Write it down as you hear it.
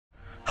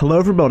Hello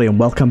everybody and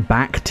welcome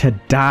back to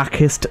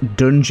Darkest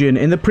Dungeon.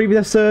 In the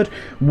previous episode,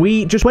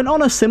 we just went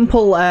on a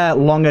simple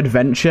long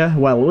adventure.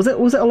 Well, was it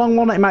a long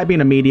one? It might have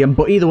been a medium,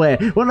 but either way,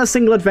 we went on a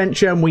single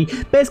adventure and we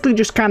basically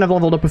just kind of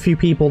leveled up a few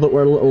people that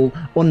were a little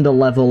under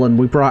level and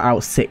we brought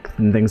out 6th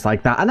and things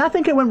like that. And I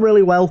think it went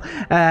really well.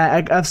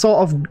 I've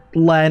sort of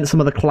learned some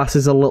of the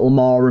classes a little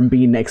more and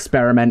been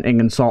experimenting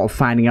and sort of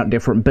finding out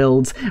different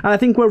builds. And I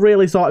think we're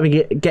really sort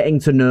of getting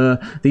to know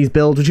these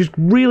builds, which is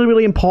really,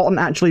 really important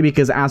actually,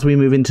 because as we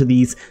move into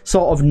these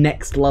sort of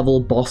next level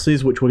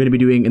bosses, which we're going to be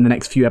doing in the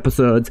next few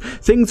episodes,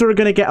 things are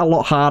going to get a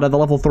lot harder. The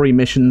level 3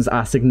 missions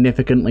are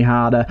significantly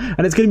harder,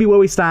 and it's going to be where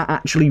we start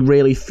actually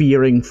really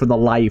fearing for the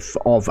life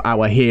of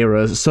our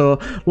heroes. So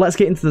let's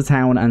get into the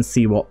town and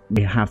see what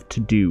we have to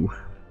do.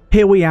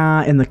 Here we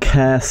are in the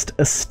Cursed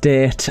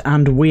Estate,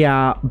 and we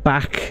are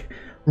back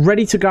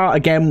ready to go out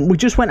again. We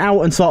just went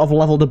out and sort of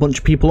leveled a bunch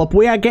of people up.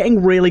 We are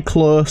getting really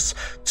close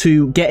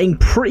to getting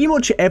pretty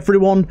much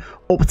everyone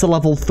up to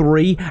level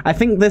 3. I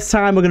think this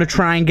time we're going to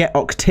try and get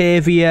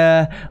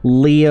Octavia,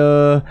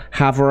 Leo,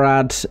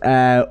 Havarad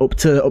up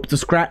to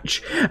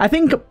scratch. I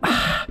think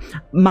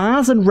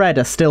Mars and Red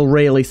are still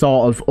really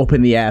sort of up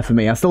in the air for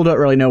me. I still don't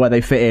really know where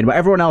they fit in, but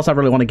everyone else I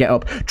really want to get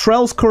up.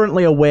 Trell's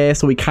currently away,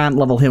 so we can't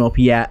level him up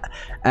yet.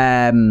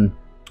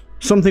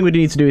 Something we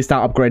need to do is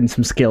start upgrading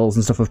some skills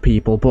and stuff of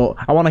people, but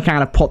I want to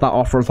kind of put that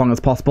off for as long as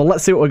possible.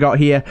 Let's see what we got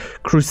here.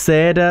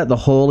 Crusader, the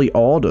Holy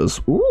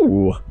Orders.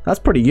 Ooh, that's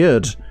pretty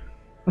good.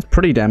 That's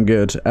pretty damn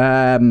good.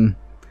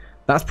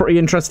 That's pretty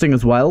interesting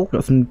as well.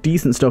 Got some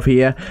decent stuff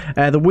here.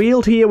 The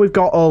Wield here, we've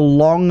got a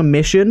long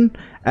mission.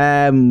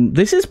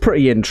 This is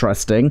pretty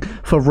interesting.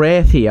 For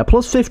Wraith here,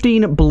 plus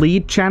 15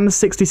 bleed chance,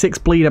 66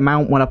 bleed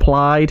amount when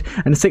applied,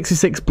 and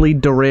 66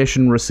 bleed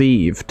duration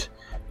received.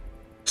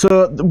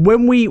 So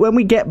when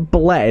we get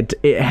bled,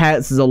 it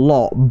hurts us a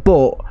lot,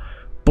 but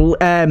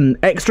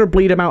extra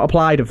bleed amount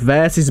applied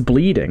versus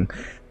bleeding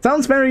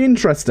sounds very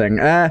interesting.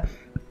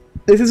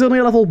 This is only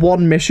a level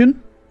 1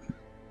 mission,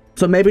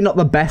 so maybe not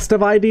the best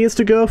of ideas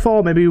to go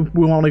for. Maybe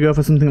we want to go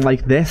for something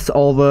like this,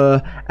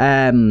 although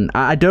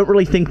I don't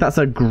really think that's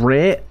a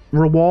great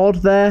reward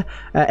there.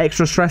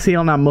 Extra stress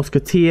heal on our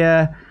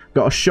Musketeer.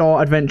 Got a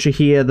short adventure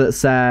here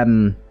that's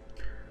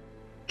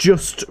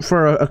just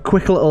for a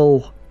quick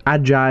little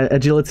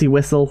agility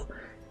whistle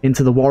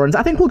into the Warrens.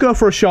 I think we'll go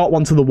for a short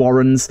one to the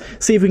Warrens,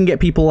 see if we can get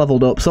people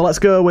leveled up. So let's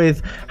go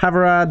with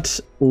Havarad,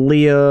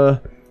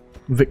 Leo,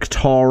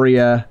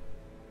 Victoria.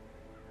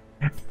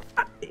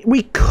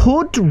 We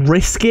could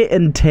risk it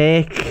and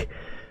take...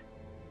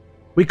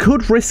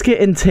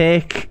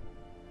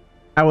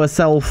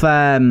 ourselves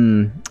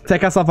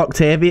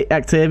Octavia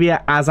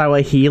as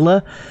our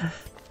healer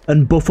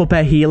and buff up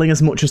her healing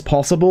as much as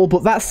possible,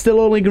 but that's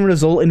still only going to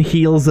result in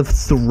heals of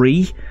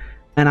 3,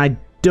 and I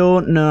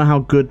don't know how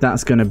good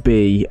that's going to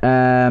be.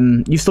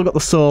 You've still got the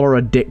Solar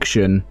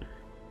Addiction.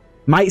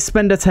 Might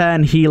spend a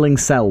turn healing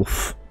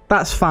self.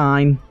 That's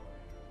fine.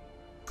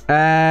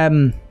 I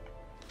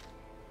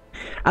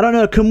don't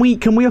know. Can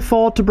we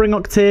afford to bring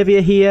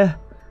Octavia here?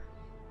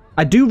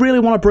 I do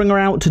really want to bring her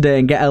out today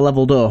and get her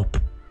leveled up.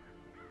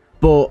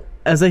 But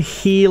as a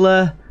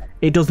healer,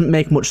 it doesn't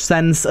make much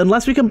sense.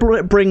 Unless we can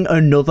bring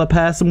another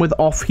person with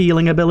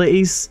off-healing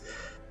abilities.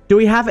 Do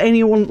we have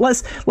anyone?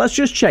 Let's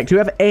just check. Do we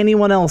have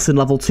anyone else in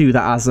level 2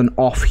 that has an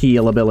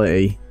off-heal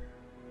ability?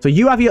 So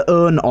you have your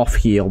own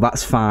off-heal.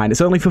 That's fine. It's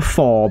only for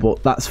 4,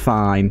 but that's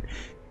fine.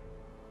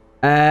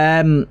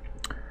 On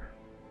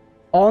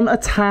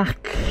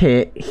attack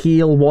hit,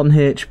 heal 1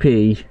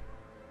 HP.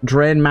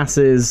 Drain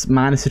masses,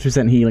 minus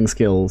 50% healing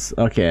skills.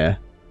 Okay.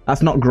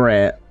 That's not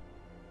great.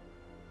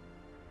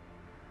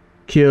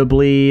 Cure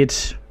bleed.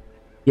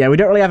 Yeah, we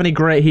don't really have any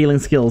great healing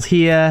skills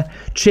here.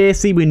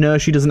 Chasey, we know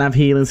she doesn't have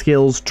healing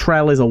skills.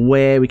 Trell is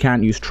away. We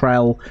can't use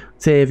Trell.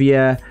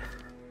 Octavia.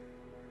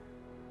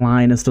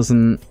 Linus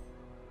doesn't.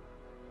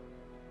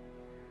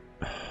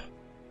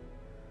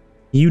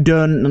 You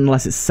don't,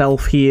 unless it's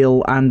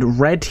self-heal. And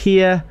Red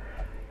here.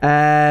 She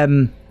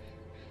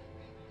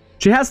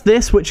has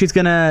this, which is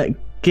going to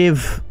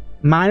give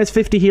minus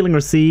 50 healing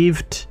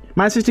received.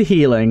 Minus 50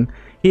 healing.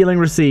 Healing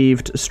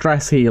received.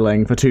 Stress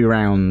healing for 2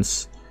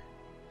 rounds.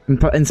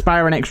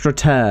 Inspire an extra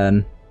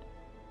turn.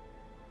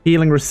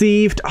 Healing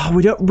received. Oh,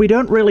 we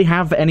don't really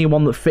have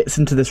anyone that fits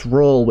into this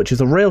role, which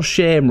is a real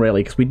shame,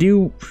 really, because we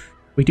do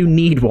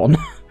need one.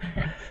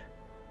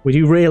 We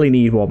do really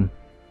need one,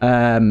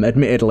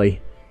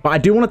 admittedly. But I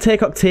do want to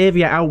take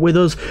Octavia out with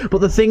us.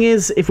 But the thing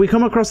is, if we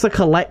come across the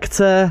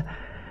Collector,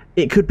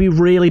 it could be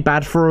really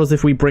bad for us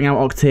if we bring out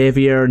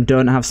Octavia and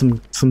don't have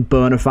some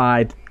bona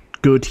fide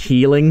good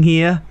healing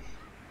here.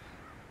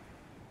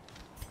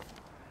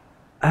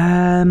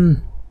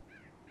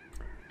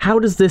 How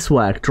does this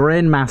work?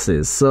 Drain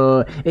masses.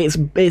 So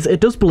it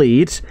does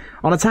bleed.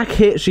 On attack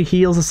hit, she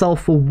heals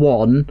herself for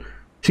 1.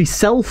 She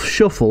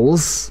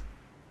self-shuffles,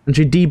 and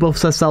she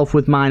debuffs herself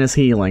with minus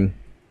healing.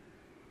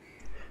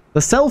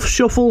 The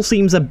self-shuffle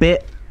seems a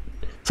bit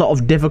sort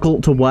of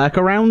difficult to work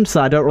around,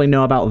 so I don't really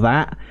know about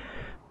that.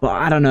 But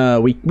I don't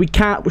know. We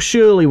can't.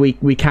 Surely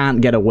we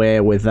can't get away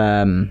with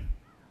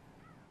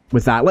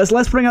with that.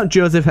 Let's bring out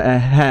Joseph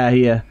Hare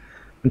here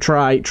and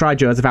try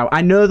Joseph out.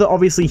 I know that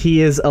obviously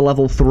he is a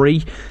level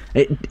 3.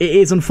 It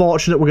is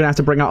unfortunate we're going to have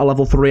to bring out a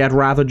level 3. I'd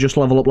rather just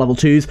level up level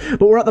 2s.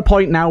 But we're at the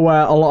point now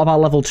where a lot of our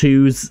level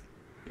 2s,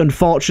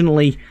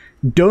 unfortunately,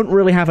 don't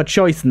really have a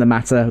choice in the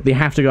matter. They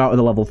have to go out with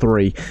a level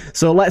 3.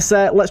 So let's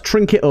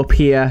trinket up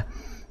here.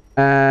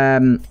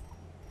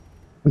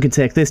 We can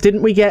take this.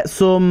 Didn't we get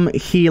some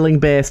healing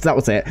based? That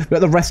was it. We got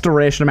the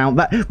restoration amount.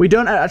 That we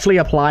don't actually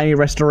apply any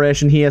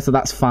restoration here, so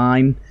that's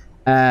fine.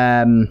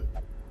 I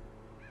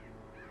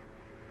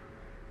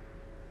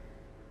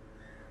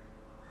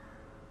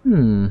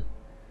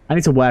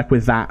need to work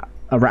with that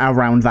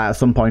around that at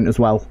some point as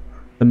well.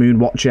 The Moon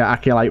Watcher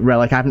Acolyte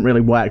Relic. I haven't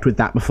really worked with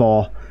that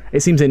before. It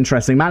seems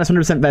interesting. Minus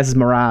 100% versus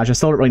Mirage. I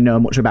still don't really know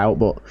much about,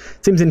 but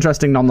it seems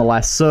interesting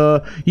nonetheless.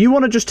 So you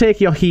want to just take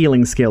your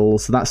healing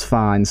skills. So that's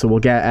fine. So we'll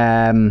get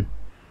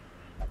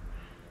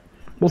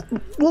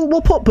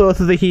we'll put both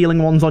of the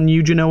healing ones on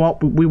you. Do you know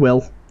what? We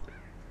will.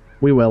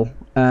 We will.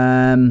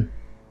 Plus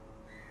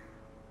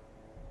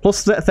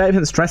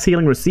 30% stress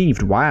healing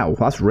received. Wow,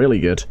 that's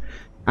really good.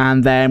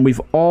 And then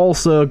we've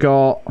also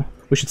got...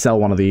 We should sell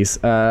one of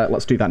these.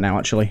 Let's do that now,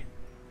 actually.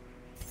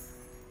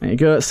 There you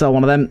go, sell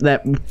one of them. There,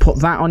 put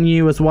that on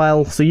you as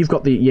well. So you've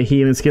got your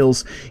healing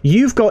skills.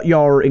 You've got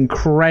your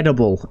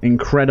incredible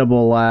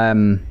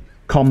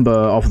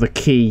combo of the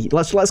key.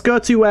 Let's go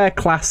to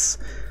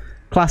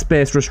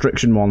class-based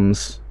restriction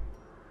ones.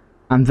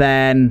 And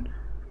then...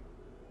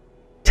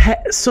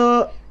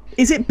 So,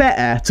 is it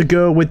better to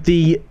go with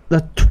the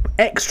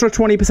extra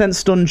 20%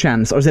 stun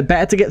chance, or is it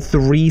better to get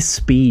 3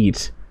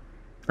 speed?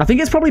 I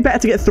think it's probably better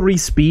to get 3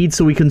 speed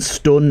so we can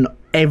stun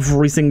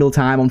every single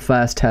time on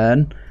first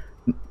turn.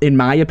 In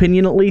my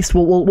opinion, at least.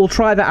 We'll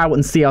try that out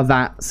and see how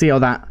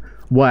that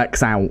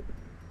works out.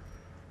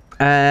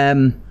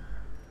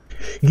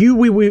 We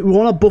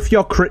want to buff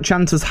your crit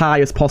chance as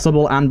high as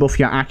possible and buff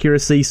your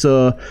accuracy,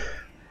 so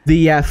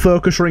the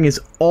focus ring is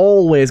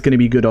always going to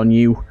be good on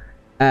you.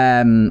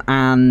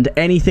 And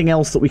anything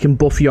else that we can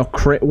buff your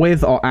crit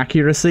with or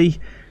accuracy.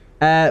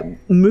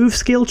 Move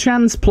skill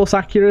chance plus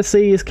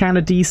accuracy is kind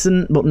of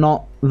decent, but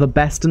not the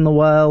best in the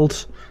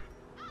world.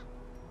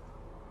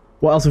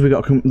 What else have we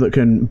got that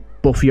can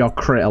buff your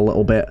crit a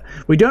little bit?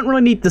 We don't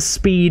really need the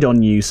speed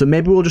on you, so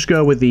maybe we'll just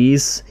go with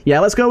these. Yeah,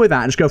 let's go with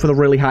that and just go for the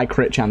really high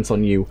crit chance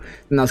on you.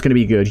 And that's going to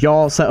be good.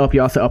 You're set up.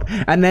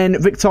 And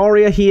then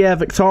Victoria here.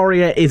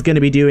 Victoria is going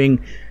to be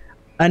doing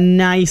a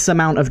nice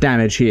amount of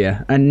damage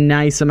here. A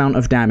nice amount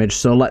of damage.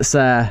 So let's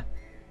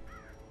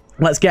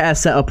get her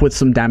set up with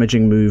some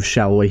damaging moves,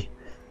 shall we?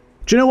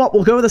 Do you know what?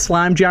 We'll go with the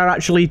Slime Jar,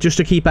 actually, just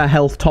to keep our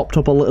health topped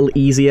up a little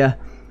easier.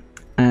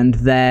 And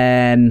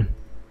then...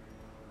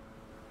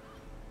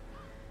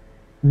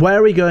 Where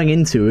are we going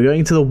into? We're going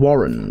into the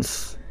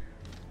Warrens.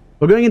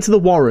 We're going into the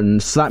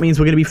Warrens, so that means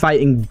we're going to be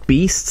fighting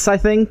beasts, I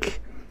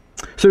think.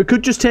 So we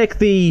could just take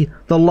the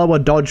lower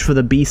dodge for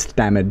the beast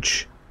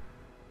damage.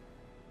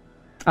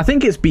 I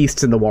think it's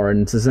beasts in the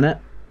Warrens, isn't it?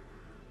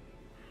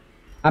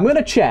 I'm going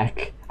to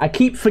check. I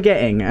keep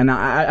forgetting, and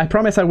I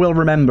promise I will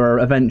remember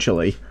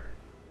eventually.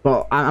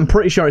 But I'm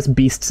pretty sure it's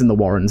beasts in the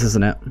Warrens,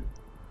 isn't it?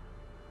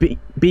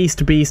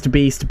 Beast. Yes,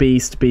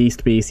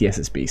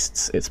 it's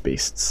beasts. It's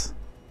beasts.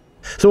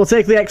 So we'll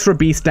take the extra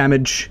beast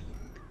damage,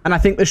 and I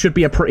think this should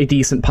be a pretty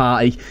decent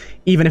party,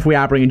 even if we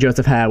are bringing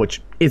Joseph Hare,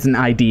 which isn't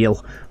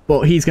ideal.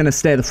 But he's going to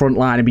stay the front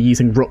line and be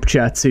using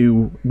Rupture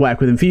to work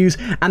with Infuse.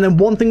 And then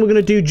one thing we're going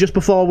to do just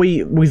before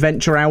we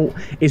venture out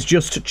is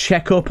just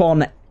check up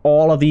on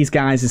all of these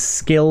guys'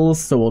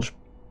 skills. So we'll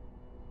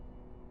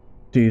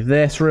do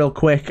this real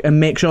quick and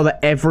make sure that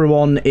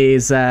everyone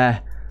is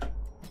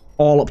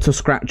all up to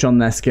scratch on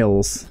their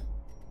skills.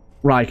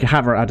 Right,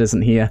 Haverad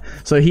isn't here.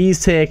 So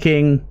he's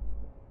taking...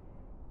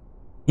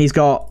 He's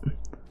got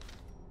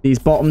these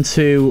bottom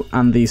 2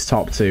 and these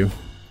top 2.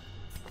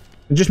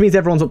 It just means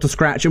everyone's up to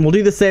scratch. And we'll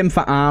do the same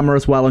for armor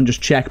as well and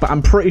just check. But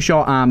I'm pretty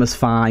sure armor's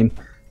fine.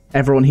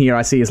 Everyone here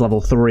I see is level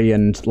 3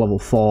 and level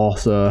 4.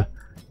 So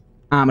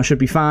armor should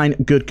be fine.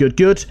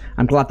 Good.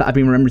 I'm glad that I've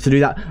been remembered to do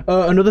that.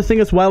 Another thing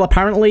as well.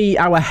 Apparently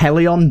our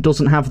Helion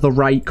doesn't have the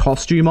right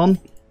costume on.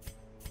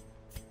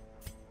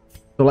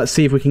 So let's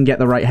see if we can get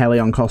the right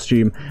Helion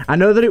costume. I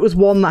know that it was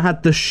one that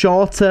had the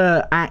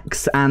shorter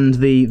axe and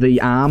the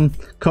arm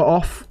cut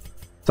off.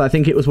 So I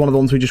think it was one of the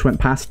ones we just went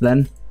past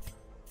then.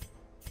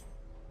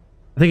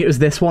 I think it was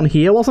this one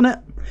here, wasn't it?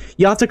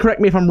 You'll have to correct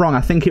me if I'm wrong.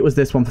 I think it was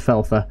this one for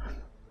Felfa.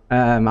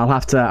 I'll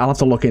have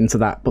to look into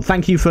that. But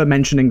thank you for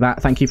mentioning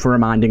that. Thank you for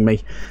reminding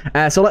me.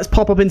 So let's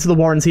pop up into the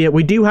Warrens here.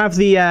 We do have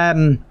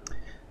the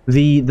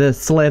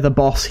Slay the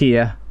Boss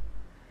here.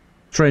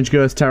 Strange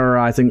Ghost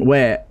terrorizing.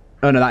 Wait.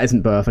 Oh, no, that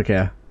isn't Birth.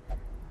 Okay.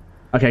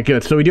 Okay,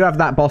 good. So we do have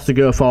that boss to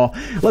go for.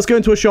 Let's go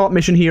into a short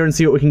mission here and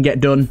see what we can get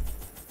done.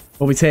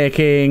 We'll be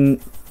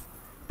taking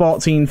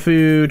 14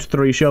 food,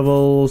 3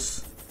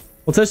 shovels.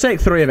 We'll just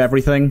take 3 of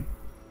everything.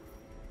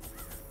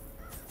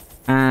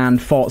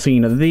 And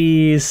 14 of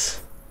these.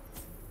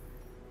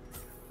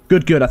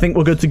 Good. I think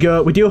we're good to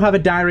go. We do have a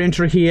diary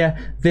entry here.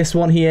 This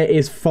one here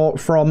is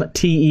from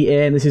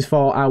TEA, and this is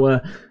for our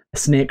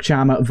snake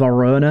charmer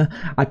Verona.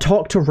 I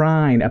talked to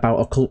Rhine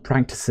about occult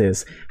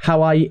practices.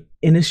 How I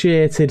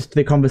initiated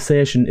the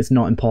conversation is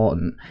not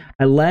important.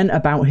 I learned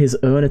about his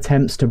own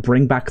attempts to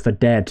bring back the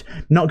dead.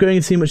 Not going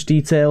into too much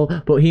detail,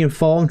 but he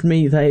informed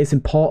me that it's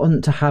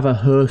important to have a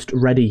host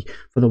ready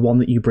for the one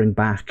that you bring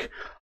back,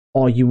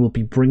 or you will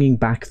be bringing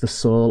back the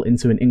soul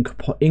into an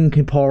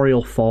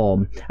incorporeal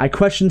form. I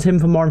questioned him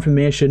for more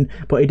information,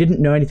 but he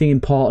didn't know anything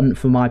important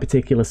for my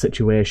particular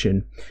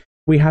situation.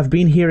 We have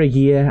been here a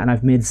year, and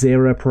I've made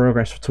zero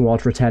progress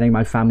towards returning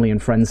my family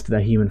and friends to their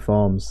human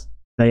forms.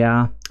 They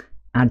are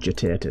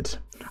agitated.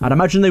 I'd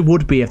imagine they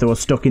would be if they were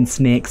stuck in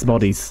snakes'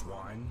 bodies.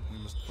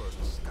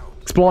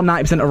 Explore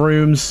 90% of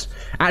rooms.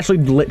 Actually,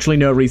 literally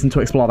no reason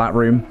to explore that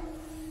room.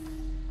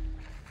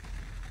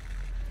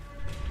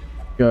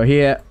 Go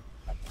here.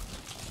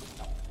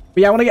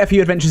 But yeah, I want to get a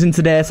few adventures in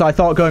today, so I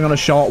thought going on a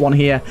short one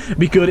here would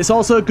be good. It's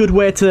also a good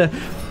way to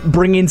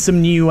bring in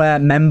some new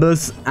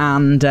members,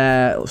 and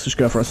let's just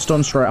go for a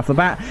stun straight off the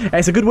bat.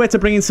 It's a good way to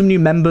bring in some new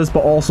members,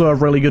 but also a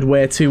really good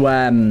way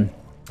to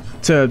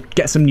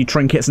get some new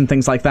trinkets and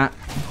things like that.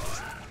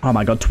 Oh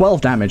my god,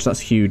 12 damage, that's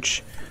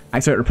huge.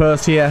 Activate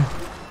Riposte here.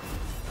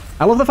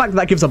 I love the fact that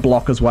that gives a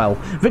block as well.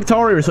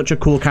 Victoria is such a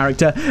cool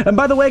character. And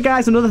by the way,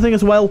 guys, another thing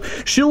as well.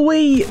 Shall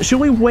we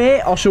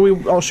wait, or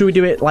should we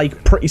do it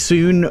like pretty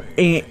soon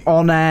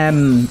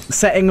on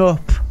setting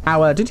up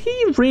our? Did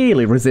he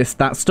really resist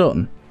that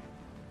stun?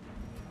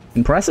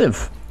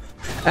 Impressive.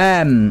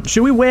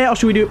 Should we wait, or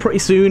should we do it pretty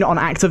soon on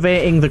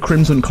activating the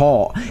Crimson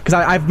Court? Because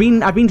I've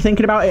been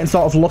thinking about it and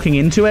sort of looking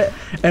into it,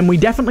 and we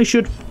definitely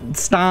should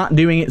start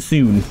doing it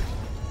soon.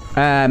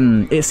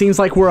 It seems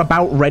like we're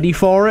about ready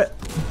for it.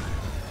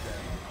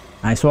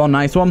 Nice one,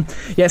 nice one.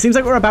 Yeah, it seems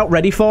like we're about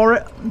ready for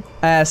it.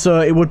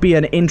 So it would be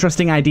an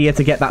interesting idea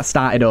to get that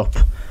started up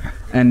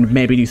and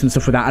maybe do some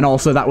stuff with that. And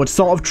also that would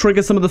sort of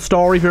trigger some of the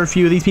story for a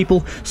few of these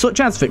people, such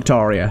as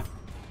Victoria.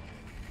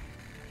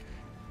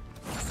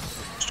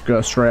 Just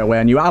go straight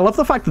away on you. I love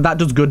the fact that that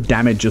does good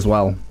damage as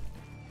well.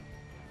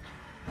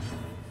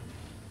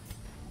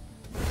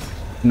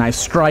 Nice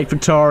strike,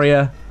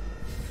 Victoria.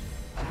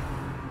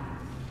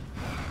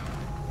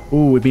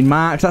 Ooh, we've been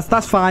marked.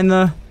 That's fine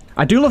though.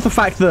 I do love the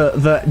fact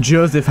that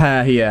Joseph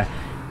Hare here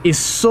is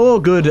so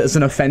good as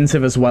an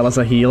offensive as well as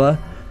a healer.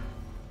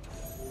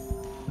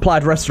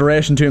 Applied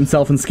restoration to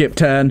himself and skip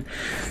turn.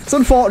 It's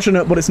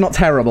unfortunate, but it's not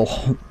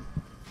terrible.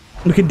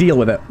 We can deal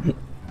with it.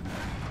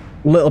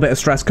 A little bit of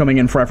stress coming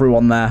in for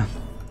everyone there.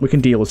 We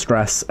can deal with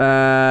stress.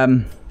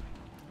 Let's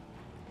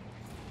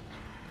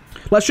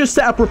just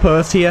set up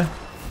Riposte here.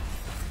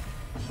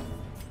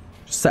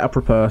 Just set up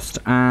Riposte.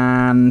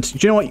 And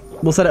do you know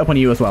what? We'll set it up on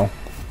you as well.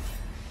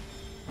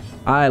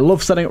 I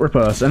love setting up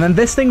Riposte. And then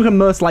this thing we can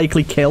most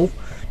likely kill.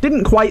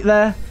 Didn't quite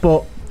there,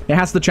 but it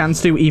has the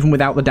chance to, even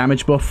without the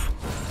damage buff.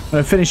 I'm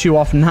going to finish you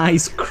off.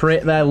 Nice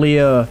crit there,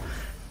 Leo.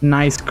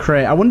 Nice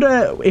crit. I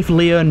wonder if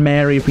Leo and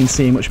Mary have been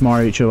seeing much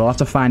more of each other. We'll have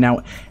to find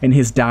out in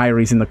his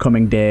diaries in the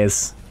coming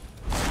days.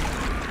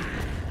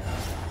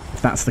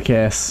 If that's the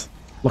case.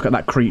 Look at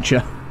that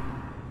creature.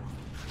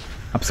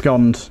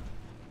 Abscond.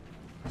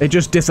 It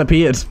just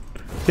disappeared.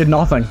 Did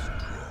nothing.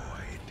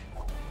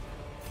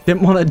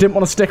 Didn't want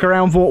to stick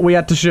around for what we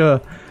had to show.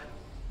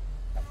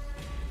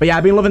 But yeah,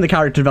 I've been loving the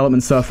character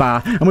development so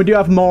far. And we do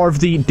have more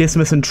of the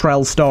Dismas and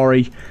Trell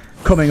story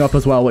coming up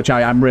as well, which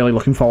I'm really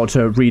looking forward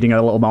to reading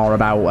a little more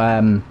about.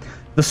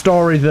 The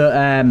story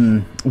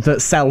that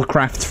Cell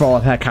crafts for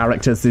her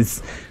characters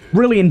is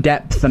really in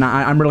depth, and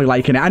I'm really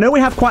liking it. I know we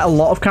have quite a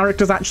lot of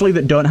characters actually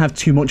that don't have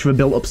too much of a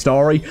built-up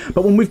story,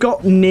 but when we've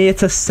got near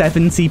to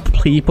 70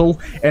 people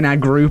in our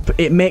group,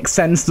 it makes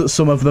sense that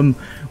some of them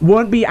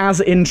won't be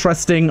as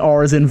interesting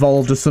or as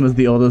involved as some of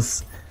the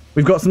others.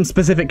 We've got some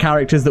specific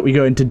characters that we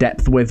go into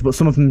depth with, but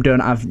some of them don't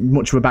have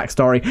much of a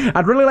backstory.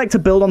 I'd really like to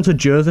build onto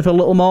Joseph a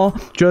little more.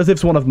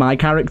 Joseph's one of my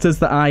characters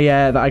that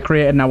I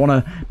created, and I want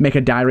to make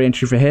a diary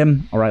entry for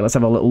him. All right, let's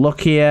have a little look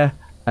here.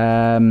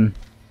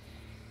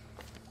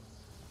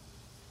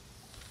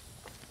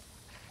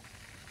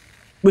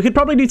 We could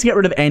probably need to get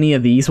rid of any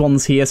of these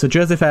ones here. So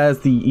Joseph has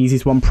the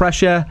easiest one.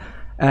 Pressure.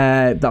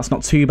 That's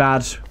not too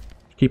bad.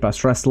 Keep our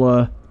stress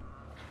low.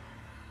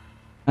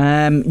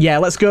 Yeah,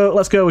 let's go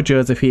with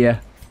Joseph here.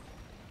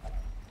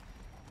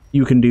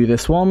 You can do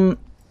this one.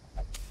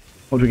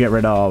 What do we get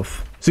rid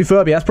of?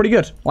 Suphobia, that's pretty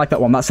good. I like that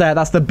one.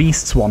 That's the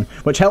Beasts one,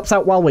 which helps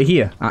out while we're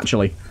here,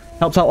 actually.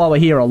 Helps out while we're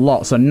here a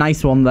lot, so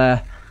nice one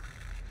there.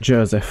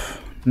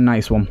 Joseph.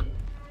 Nice one.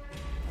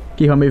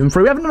 Keep on moving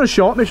through. We haven't done a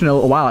short mission in a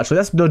little while, actually.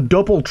 That's the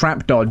double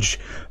trap dodge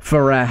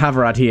for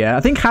Havrad here. I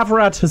think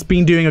Havrad has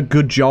been doing a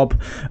good job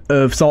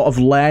of sort of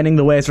learning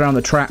the ways around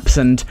the traps,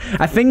 and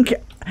I think...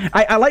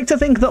 I like to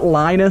think that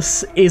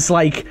Linus is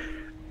like...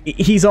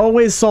 He's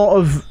always sort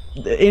of...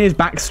 In his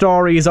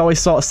backstory, he's always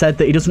sort of said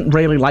that he doesn't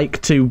really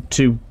like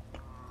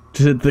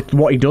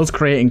what he does,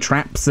 creating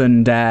traps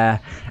and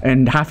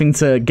having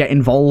to get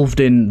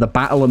involved in the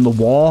battle and the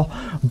war.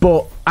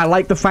 But I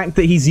like the fact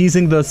that he's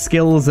using the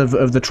skills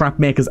of the trap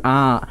maker's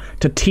art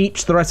to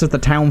teach the rest of the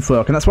town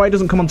folk, and that's why he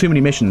doesn't come on too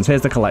many missions.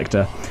 Here's the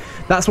collector.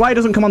 That's why he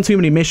doesn't come on too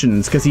many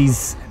missions,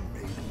 because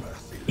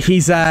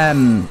he's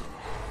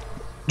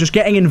just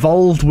getting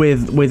involved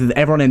with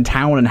everyone in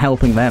town and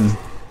helping them.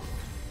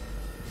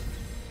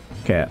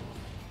 Okay.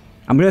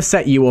 I'm going to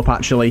set you up,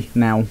 actually,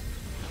 now.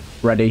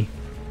 Ready.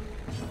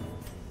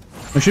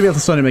 We should be able to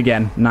stun him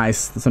again.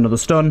 Nice. That's another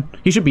stun.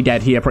 He should be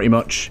dead here, pretty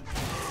much.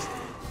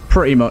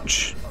 Pretty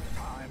much.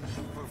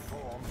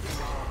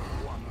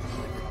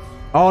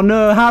 Oh,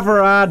 no,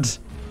 Havarad.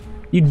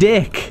 You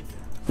dick.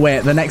 Wait,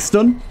 the next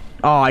stun?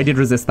 Oh, I did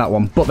resist that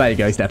one. But there you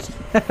go, he's dead.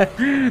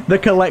 The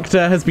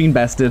Collector has been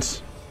bested.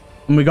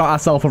 And we got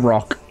ourselves a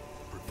rock.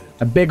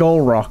 A big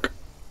old rock.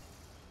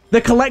 The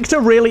Collector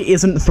really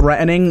isn't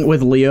threatening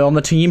with Leo on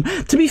the team.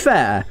 To be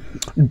fair,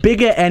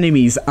 bigger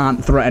enemies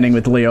aren't threatening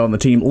with Leo on the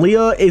team.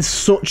 Leo is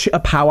such a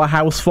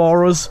powerhouse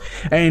for us,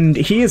 and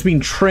he has been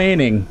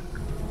training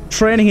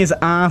his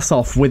ass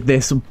off with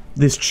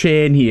this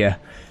chain here.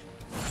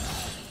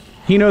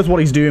 He knows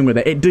what he's doing with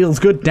it. It deals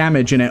good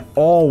damage, and it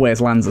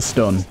always lands a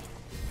stun.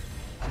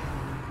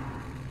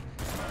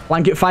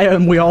 Blanket fire,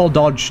 and we all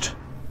dodged.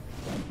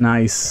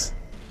 Nice.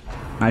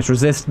 Nice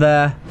resist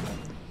there.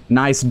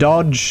 Nice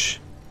dodge.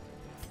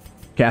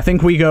 Okay, I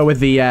think we go with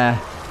the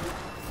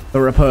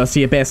riposte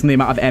here based on the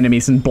amount of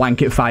enemies and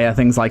blanket fire,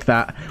 things like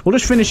that. We'll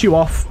just finish you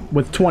off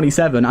with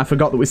 27. I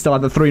forgot that we still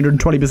had the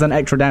 320%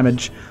 extra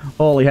damage.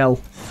 Holy hell.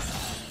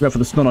 Go for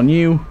the stun on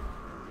you.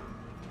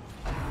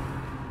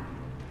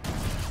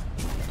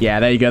 Yeah,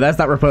 there you go. There's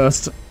that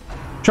riposte.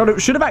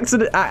 Should have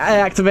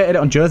activated it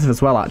on Joseph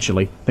as well,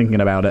 actually,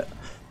 thinking about it.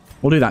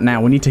 We'll do that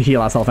now. We need to heal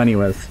ourselves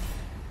anyways.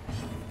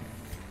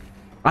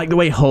 I like the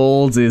way he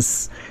holds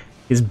his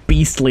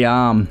beastly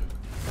arm.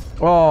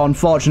 Oh,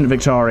 unfortunate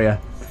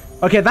Victoria.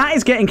 Okay, that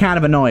is getting kind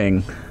of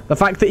annoying. The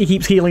fact that he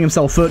keeps healing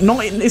himself for...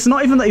 it's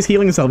not even that he's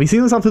healing himself. He's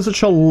healing himself for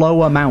such a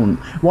low amount.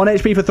 1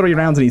 HP for 3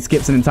 rounds and he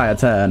skips an entire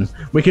turn.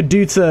 We could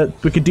do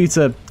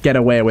to get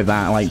away with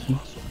that. Like,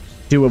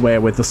 do away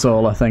with the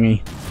solar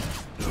thingy.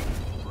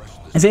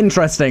 It's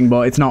interesting,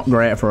 but it's not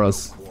great for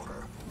us.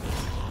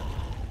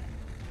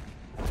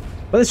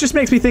 But this just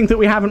makes me think that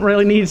we haven't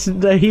really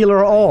needed a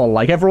healer at all.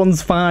 Like,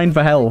 everyone's fine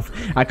for health.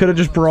 I could have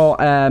just brought...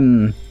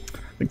 not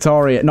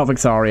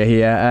Victoria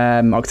here,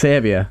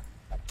 Octavia.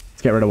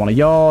 Let's get rid of one of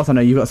yours. I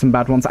know you've got some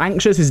bad ones.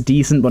 Anxious is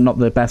decent, but not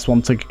the best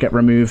one to get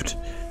removed.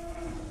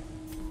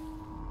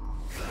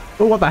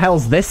 Oh, what the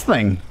hell's this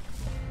thing?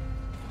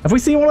 Have we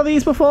seen one of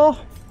these before?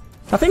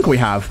 I think we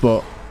have,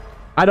 but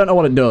I don't know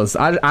what it does.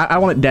 I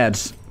want it dead.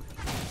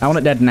 I want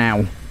it dead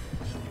now.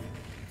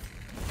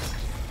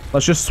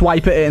 Let's just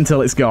swipe at it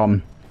until it's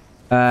gone.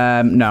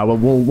 No,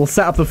 we'll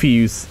set up the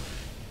fuse.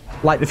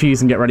 Light the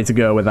fuse and get ready to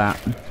go with that.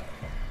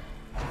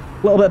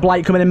 A little bit of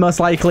blight coming in most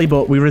likely,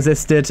 but we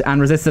resisted and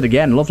resisted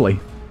again. Lovely.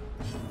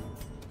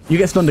 You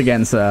get stunned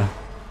again, sir.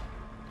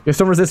 Your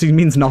stun resisting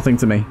means nothing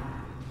to me.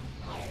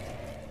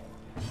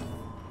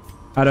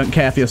 I don't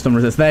care for your stun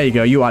resist. There you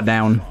go. You are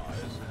down.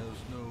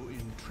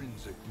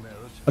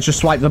 Let's just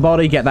swipe the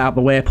body, get that out of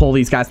the way, pull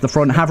these guys to the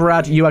front.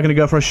 Havarad, you are going to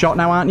go for a shot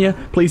now, aren't you?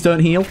 Please don't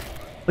heal.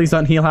 Please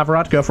don't heal,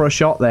 Havarad. Go for a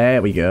shot.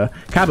 There we go.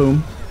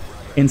 Kaboom.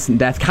 Instant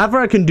death.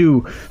 Havarad can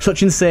do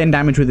such insane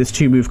damage with this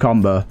 2-move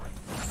combo.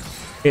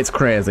 It's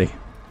crazy.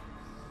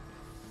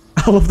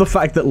 I love the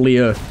fact that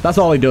Leo, that's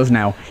all he does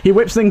now. He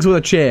whips things with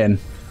a chain.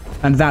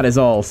 And that is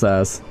all,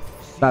 sirs.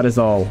 That is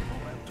all.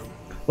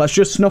 Let's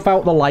just snuff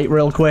out the light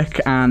real quick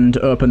and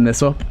open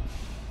this up.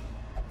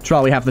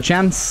 While we have the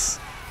chance.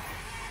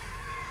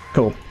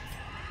 Cool.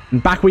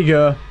 And back we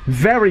go.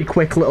 Very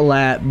quick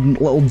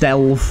little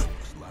delve.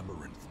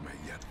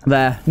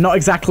 There. Not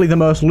exactly the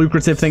most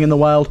lucrative thing in the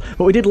world,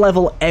 but we did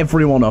level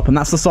everyone up, and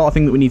that's the sort of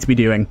thing that we need to be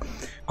doing.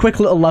 Quick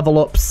little level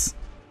ups.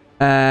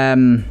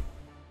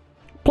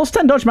 Plus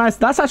 10 dodge mice.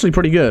 That's actually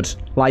pretty good.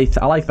 I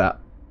like that.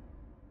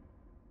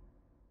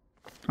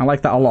 I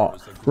like that a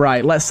lot.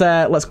 Right,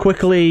 let's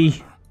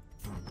quickly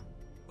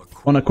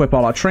unequip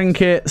all our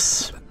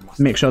trinkets.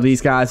 Make sure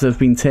these guys have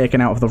been taken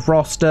out of the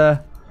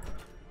roster.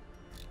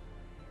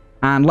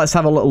 And let's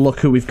have a little look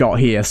who we've got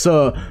here.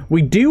 So,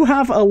 we do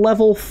have a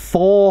level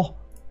 4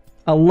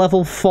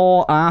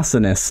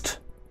 arsonist,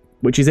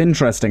 which is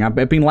interesting. I've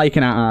been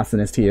liking our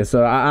arsonist here.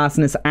 So, our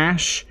arsonist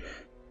Ash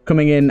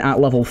coming in at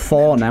level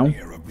 4 now.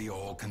 The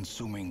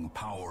all-consuming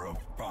power of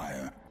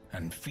fire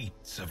and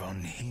feats of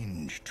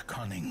unhinged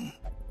cunning.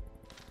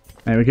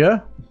 There we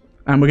go.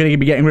 And we're going to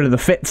be getting rid of the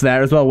fits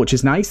there as well, which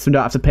is nice. We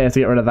don't have to pay to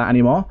get rid of that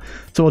anymore.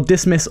 So we'll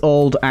dismiss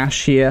old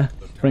Ash here.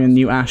 Bring in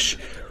new Ash.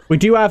 We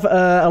do have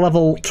a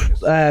level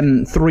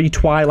 3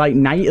 Twilight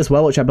Knight as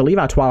well, which I believe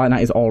our Twilight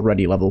Knight is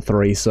already level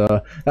 3, so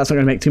that's not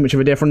going to make too much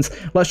of a difference.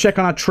 Let's check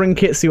on our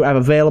trinkets, see what we have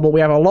available.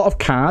 We have a lot of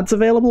cards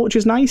available, which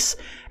is nice.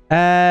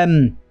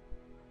 I'm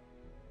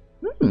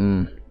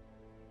going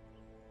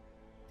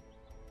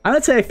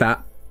to take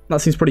that. That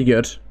seems pretty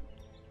good.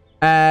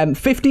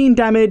 15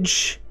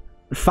 damage,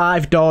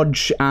 5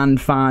 dodge, and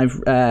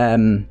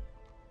 10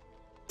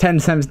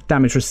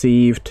 damage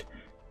received.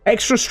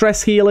 Extra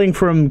stress healing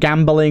from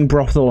gambling,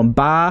 brothel, and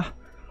bar.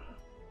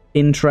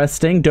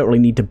 Interesting. Don't really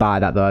need to buy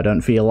that, though, I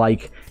don't feel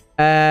like.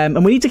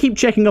 And we need to keep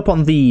checking up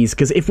on these,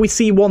 because if we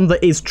see one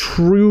that is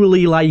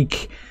truly,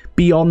 like,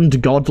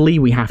 beyond godly,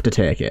 we have to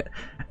take it.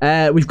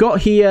 We've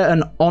got here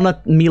an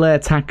honor melee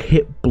attack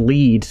hit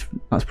bleed.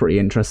 That's pretty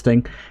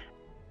interesting.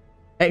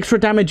 Extra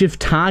damage if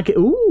target...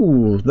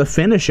 Ooh, the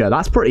finisher.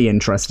 That's pretty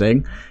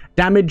interesting.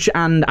 Damage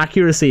and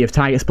accuracy if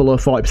target's below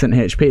 40%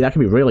 HP. That could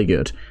be really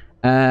good.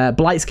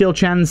 Blight skill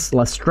chance,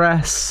 less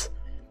stress.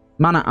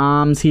 Man at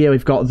arms here.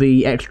 We've got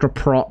the extra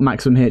prot,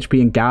 maximum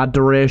HP and guard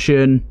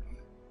duration.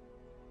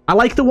 I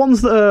like the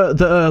ones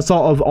that are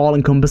sort of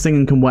all-encompassing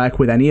and can work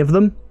with any of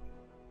them.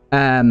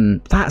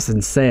 That's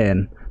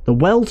insane. The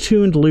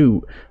well-tuned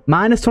loot.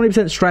 Minus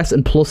 20% stress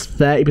and plus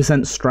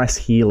 30% stress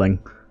healing.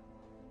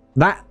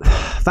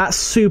 That's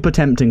super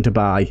tempting to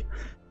buy.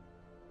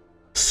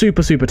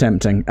 Super, super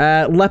tempting.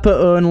 Leper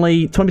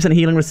only. 20%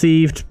 healing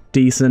received.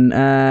 Decent.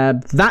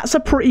 That's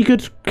a pretty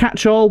good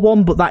catch-all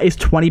one, but that is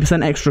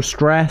 20% extra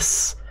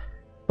stress.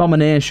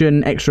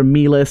 Domination, extra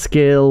melee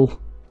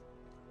skill.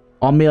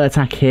 On melee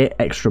attack hit,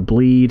 extra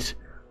bleed.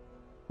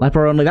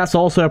 Leper only. That's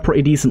also a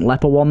pretty decent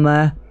leper one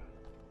there.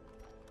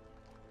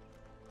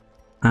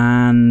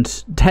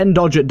 And 10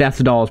 dodge at death's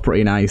door is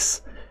pretty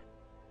nice.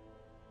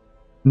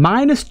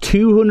 Minus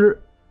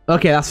 200...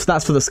 Okay, that's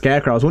for the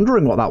scarecrow. I was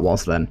wondering what that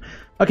was then.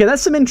 Okay,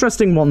 there's some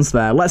interesting ones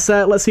there. Let's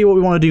see what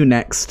we want to do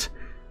next.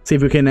 See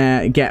if we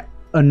can get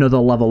another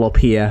level up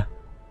here.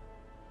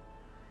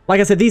 Like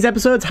I said, these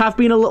episodes have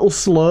been a little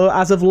slow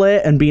as of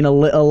late and been a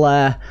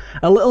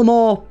little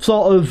more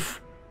sort of,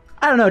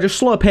 I don't know, just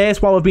slow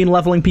pace while we've been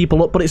leveling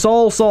people up, but it's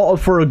all sort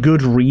of for a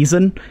good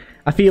reason.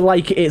 I feel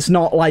like it's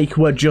not like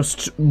we're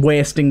just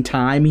wasting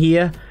time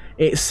here.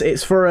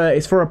 It's for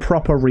a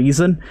proper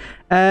reason.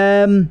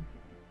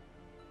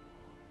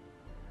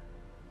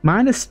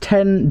 Minus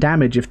 10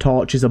 damage if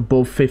torch is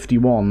above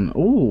 51.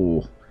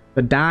 Ooh,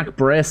 the Dark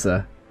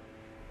Bracer.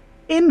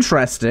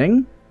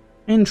 Interesting.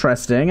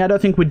 Interesting. I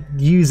don't think we'd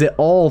use it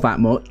all that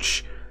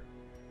much.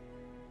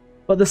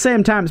 But at the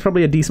same time, it's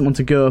probably a decent one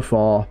to go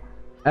for.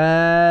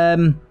 How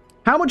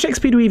much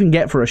XP do we even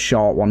get for a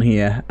short one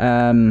here?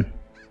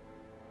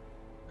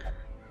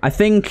 I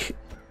think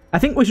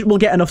we'll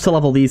get enough to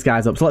level these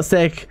guys up. So let's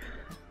take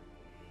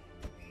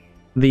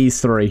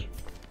these three.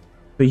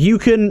 But you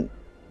can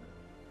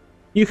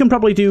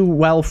probably do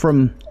well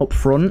from up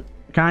front,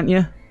 can't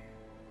you?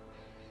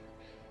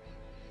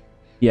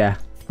 Yeah.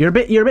 You're a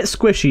bit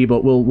squishy,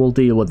 but we'll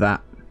deal with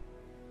that.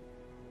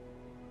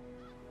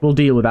 We'll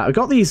deal with that. We've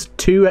got these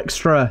 2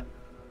 extra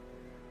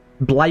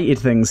blighted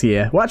things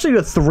here. Well, actually,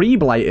 we've got 3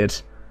 blighted.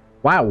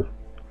 Wow.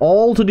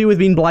 All to do with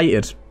being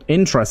blighted.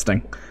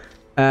 Interesting.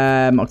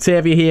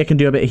 Octavia here can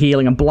do a bit of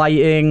healing and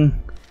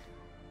blighting.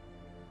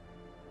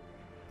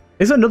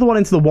 There's another one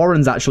into the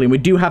Warrens, actually, and we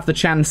do have the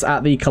chance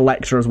at the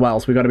Collector as well,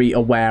 so we've got to be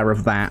aware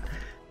of that.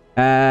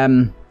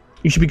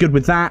 You should be good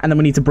with that, and then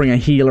we need to bring a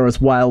healer as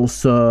well,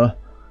 so...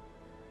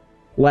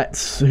 Who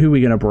are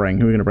we going to bring?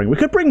 We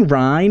could bring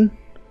Rhine.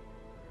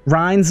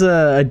 Rhine's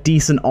a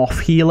decent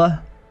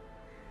off-healer.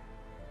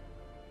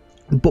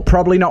 But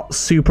probably not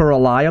super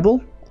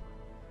reliable.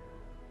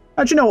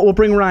 Do you know what? We'll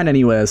bring Rhine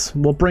anyways.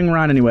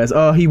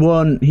 Oh, he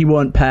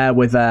won't pair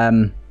with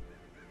one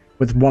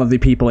of the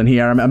people in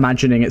here. I'm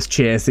imagining it's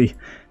Chasey.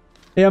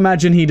 I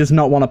imagine he does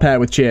not want to pair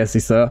with Chasey,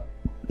 so...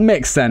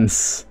 Makes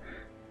sense.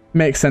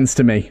 Makes sense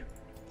to me.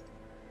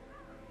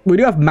 We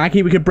do have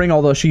Maggie we could bring,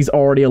 although she's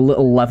already a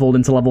little leveled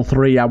into level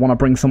 3. I want to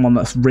bring someone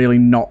that's really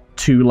not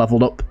too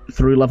leveled up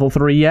through level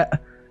 3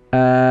 yet.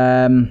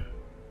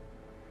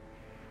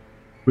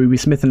 Ruby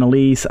Smith and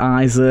Elise,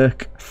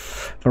 Isaac,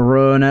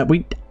 Verona.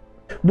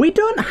 We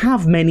don't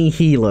have many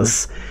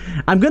healers.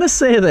 I'm going to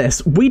say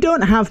this. We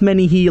don't have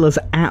many healers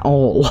at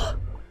all.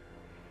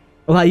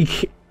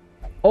 Like,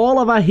 all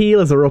of our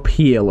healers are up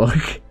here,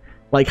 look.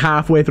 Like,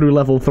 halfway through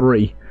level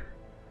 3.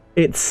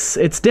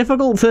 It's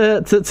difficult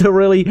to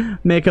really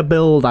make a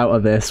build out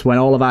of this when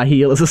all of our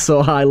healers are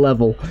so high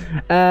level.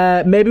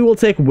 Maybe we'll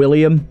take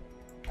William.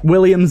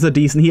 William's a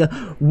decent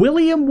healer.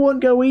 William won't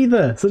go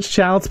either. Such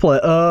child's play.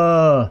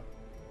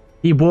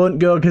 He won't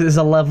go because it's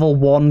a level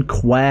 1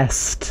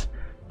 quest.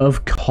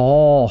 Of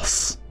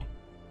course.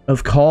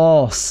 Of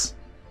course.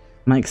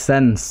 Makes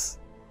sense.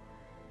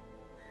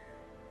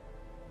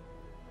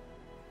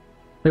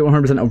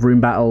 100% of room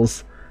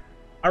battles.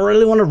 I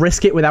really want to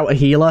risk it without a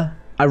healer.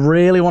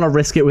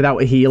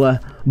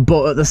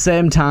 But at the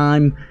same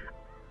time,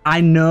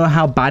 I know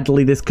how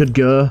badly this could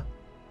go.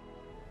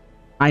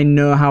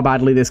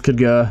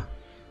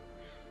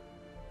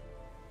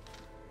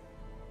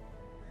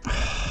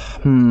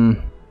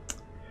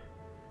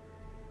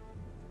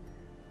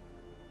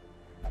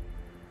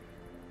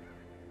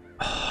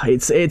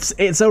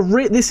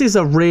 This is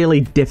a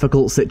really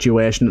difficult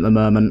situation at the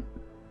moment.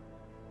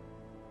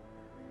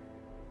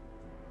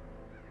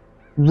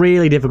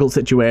 Really difficult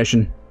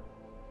situation.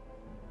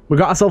 We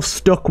got ourselves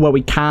stuck where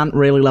we can't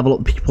really level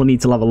up. People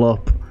need to level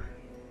up.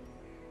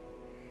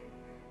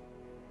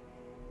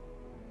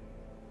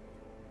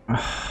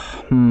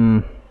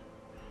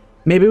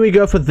 Maybe we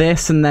go for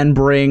this and then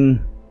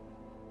bring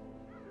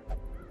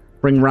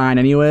Ryan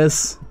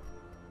anyways.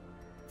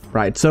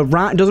 Right, so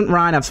doesn't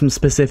Ryan have some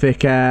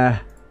specific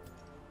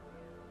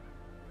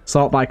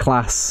Sort by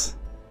class.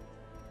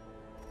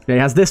 Yeah,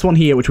 he has this one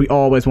here, which we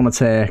always want to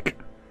take.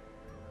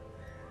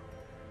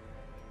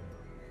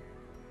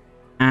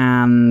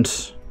 And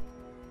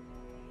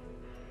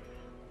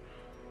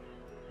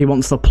he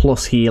wants the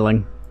plus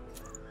healing.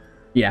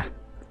 Yeah.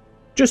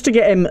 Just to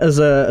get him as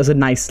a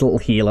nice little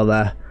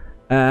healer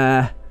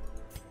there.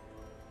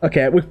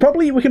 Okay, we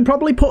can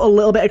probably put a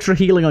little bit extra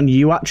healing on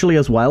you actually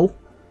as well.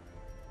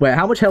 Wait,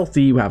 how much health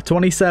do you have?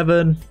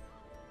 27.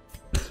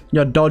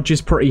 Your dodge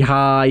is pretty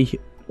high.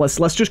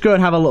 Let's just go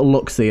and have a little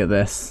look-see at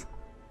this.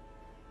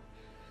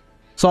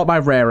 Sort by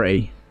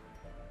rarity.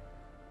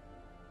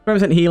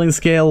 20% healing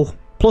skill.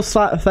 Plus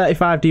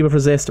 35 debuff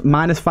resist.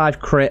 Minus 5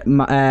 crit.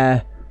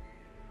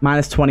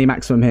 Minus 20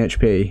 maximum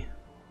HP.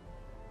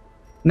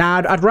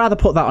 Nah, I'd rather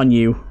put that on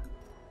you.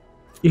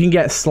 You can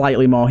get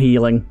slightly more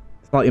healing.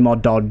 Slightly more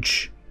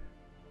dodge.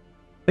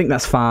 I think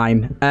that's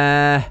fine.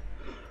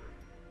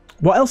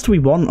 What else do we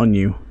want on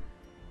you?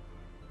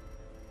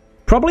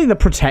 Probably the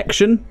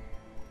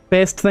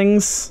protection-based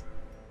things.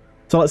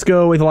 So let's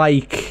go with,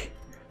 like...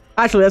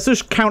 Actually, let's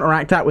just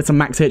counteract that with some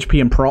max HP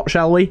and prot,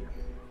 shall we?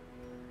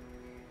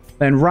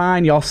 Then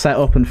Ryan, you're set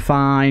up and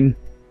fine.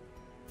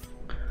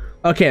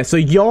 Okay, so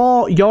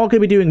you're going to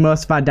be doing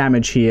most of our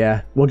damage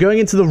here. We're going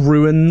into the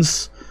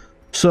ruins.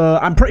 So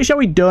I'm pretty sure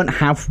we don't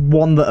have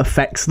one that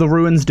affects the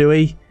ruins, do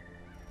we?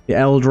 The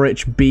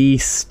Eldritch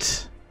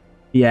Beast.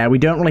 Yeah, we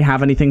don't really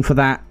have anything for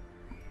that.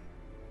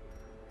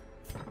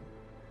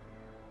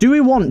 Do we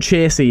want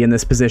Chasey in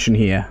this position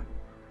here?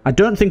 I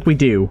don't think we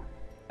do.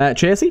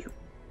 Chasey?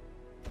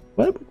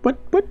 What?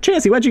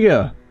 Chasey, where'd you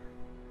go?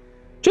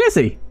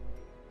 Chasey?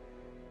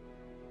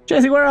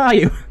 Chasey, where are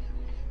you?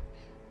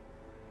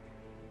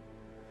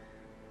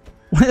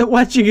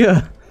 Where'd you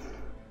go?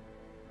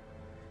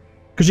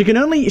 Because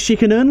she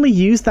can only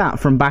use that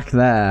from back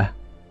there.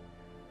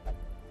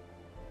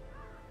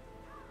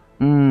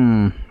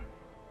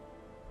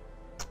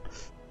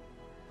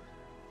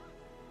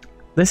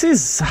 This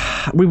is...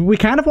 We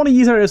kind of want to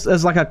use her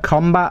as like a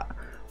combat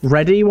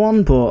ready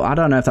one, but I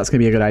don't know if that's going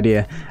to be a good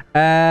idea.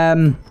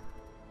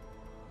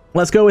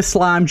 Let's go with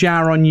Slime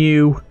Jar on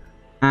you.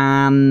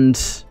 And...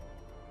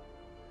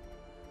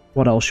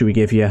 what else should we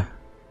give you?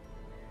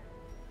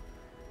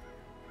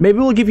 Maybe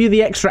we'll give you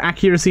the extra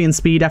accuracy and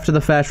speed after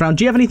the first round.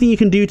 Do you have anything you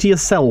can do to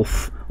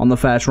yourself on the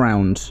first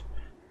round?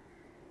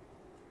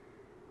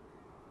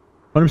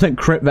 100%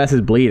 crit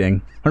versus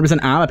bleeding. 100%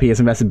 armor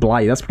piercing versus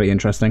blight. That's pretty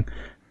interesting.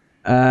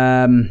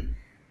 Let's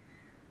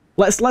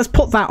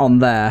put that on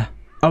there.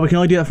 Oh, we can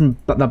only do that from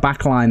the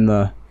back line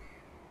though.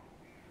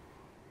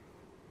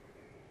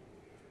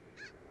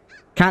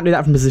 Can't do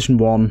that from position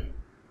 1.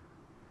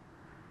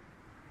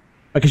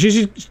 Okay,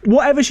 she's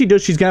whatever she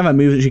does, she's gonna have a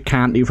move that she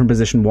can't do from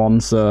position 1.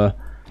 So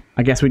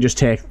I guess we just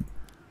take.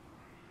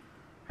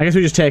 I guess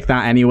we just take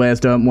that anyways,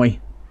 don't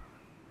we?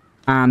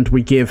 And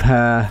we give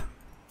her.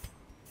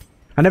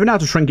 I never know how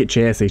to shrink it,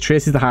 Chasey.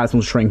 Chasey's the hardest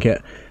one to shrink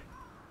it.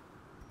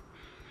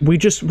 We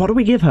just... what do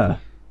we give her?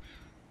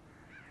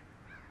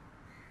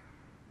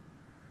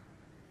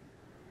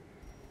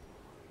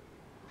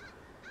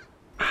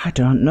 I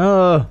don't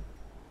know.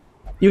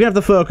 You can have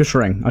the focus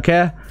ring,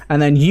 okay?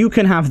 And then you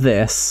can have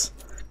this,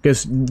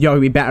 because you're going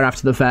to be better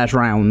after the first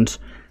round.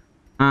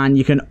 And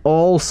you can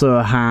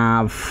also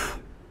have...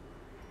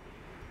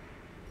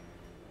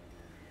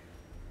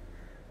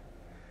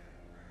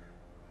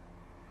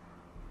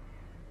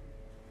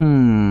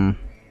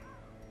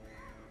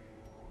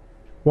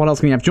 What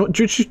else can you have? Do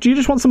you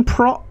just want some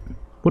prot?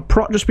 Would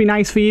prot just be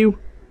nice for you?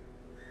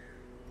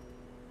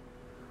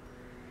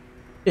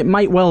 It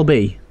might well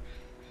be.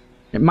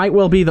 It might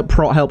well be that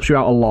prot helps you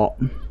out a lot.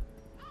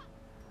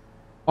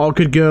 Or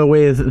could go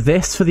with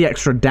this for the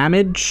extra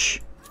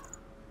damage.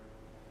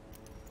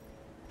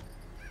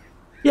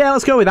 Yeah,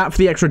 let's go with that for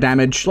the extra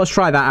damage. Let's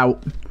try that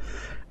out.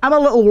 I'm a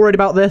little worried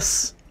about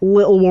this. A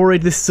little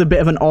worried this is a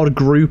bit of an odd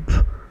group.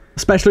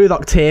 Especially with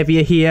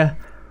Octavia here.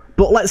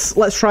 But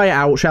let's try it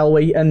out, shall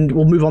we? And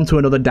we'll move on to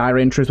another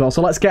diary entry as well.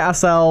 So let's get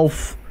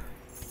ourselves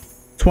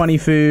 20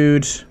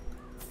 food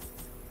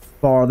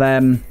for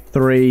them.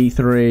 3,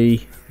 3,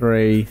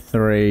 3,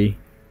 3.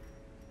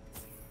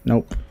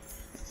 Nope.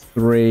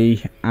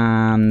 3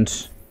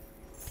 and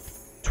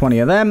 20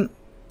 of them.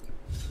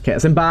 Okay,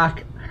 let's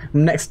embark.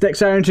 Next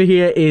entry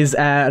here is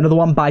another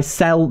one by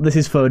Cell. This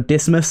is for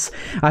Dismas.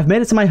 I've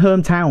made it to my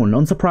hometown.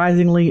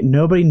 Unsurprisingly,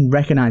 nobody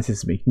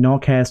recognises me, nor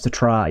cares to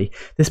try.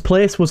 This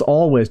place was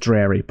always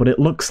dreary, but it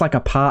looks like a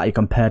party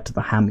compared to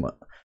the hamlet.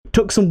 It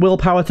took some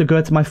willpower to go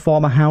to my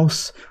former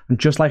house, and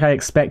just like I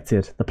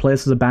expected, the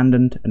place was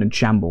abandoned and in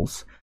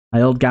shambles.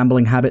 My old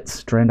gambling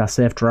habits drained our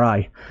safe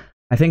dry.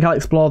 I think I'll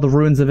explore the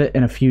ruins of it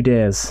in a few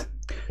days.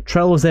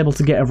 Trell was able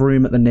to get a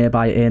room at the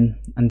nearby inn,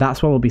 and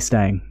that's where we'll be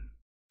staying.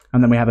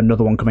 And then we have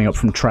another one coming up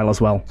from Trell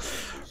as well.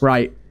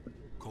 Right.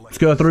 Let's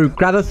go through.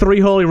 Gather 3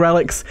 holy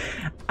relics.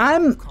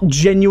 I'm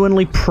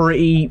genuinely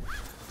pretty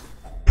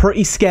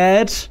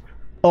scared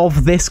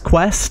of this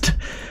quest.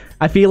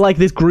 I feel like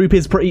this group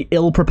is pretty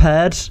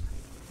ill-prepared.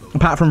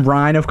 Apart from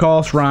Ryan, of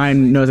course.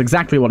 Ryan knows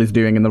exactly what he's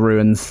doing in the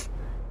ruins.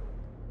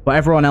 But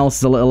everyone else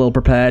is a little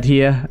prepared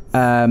here.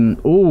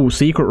 Ooh,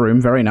 secret room.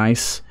 Very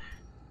nice.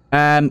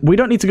 We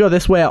don't need to go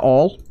this way at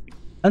all.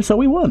 And so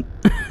we won't.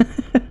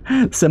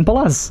 Simple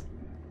as.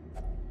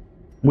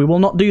 We will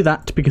not do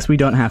that because we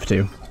don't have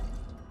to.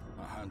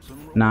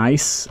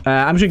 Nice.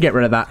 I'm just going to get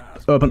rid of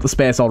that. Open up the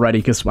space already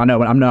because I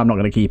know I'm not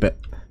going to keep it.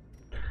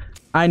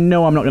 I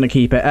know I'm not going to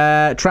keep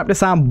it. Trap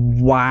disarm.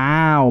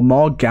 Wow.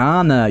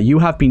 Morgana. You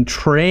have been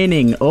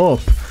training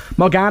up.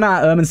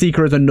 Morgana, Ermine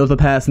Seeker, is another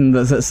person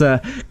that's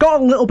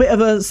got a little bit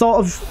of a sort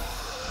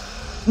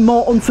of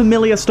more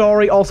unfamiliar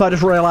story. Also, I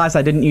just realised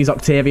I didn't use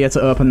Octavia to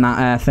open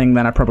that thing.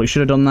 Then I probably should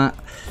have done that.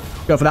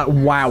 Go for that.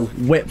 Wow.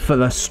 Whip for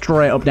the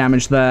straight up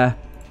damage there.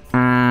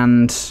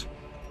 And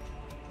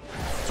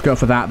let's go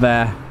for that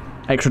there.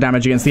 Extra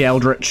damage against the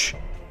Eldritch.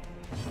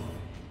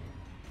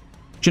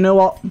 Do you know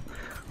what?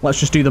 Let's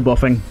just do the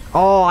buffing.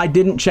 Oh, I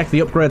didn't check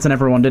the upgrades on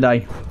everyone, did I?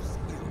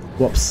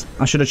 Whoops.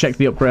 I should have checked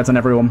the upgrades on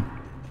everyone.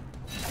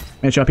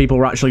 Make sure people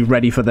were actually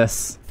ready for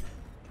this.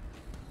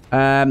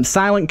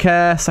 Silent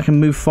Care, so I can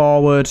move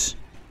forward.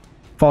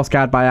 Force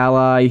Guard by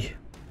ally.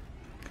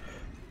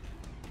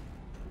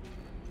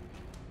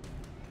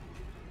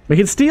 We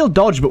can steal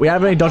dodge, but we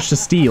haven't any dodge to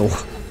steal.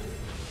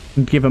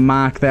 And give a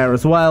mark there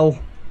as well.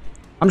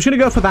 I'm just going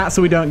to go for that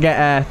so we don't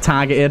get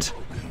targeted.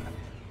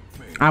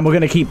 And we're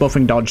going to keep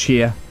buffing dodge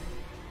here.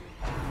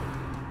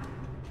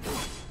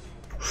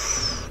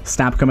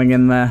 Stab coming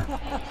in there.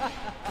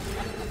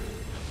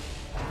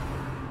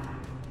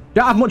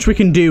 Don't have much we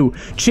can do.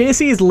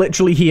 Chasey is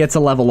literally here to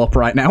level up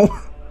right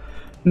now.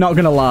 Not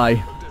gonna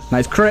lie.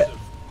 Nice crit.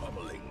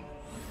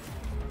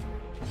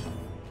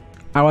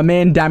 Our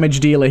main damage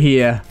dealer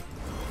here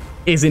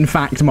is in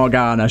fact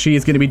Morgana. She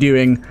is going to be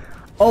doing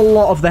a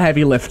lot of the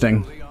heavy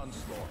lifting.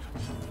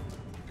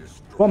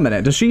 1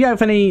 minute. Does she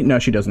have any... No,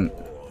 she doesn't.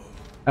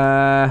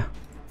 Yeah,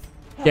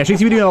 she's going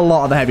to be doing a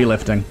lot of the heavy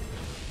lifting.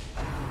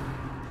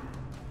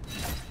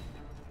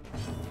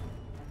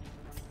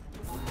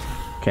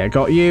 Okay,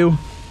 got you.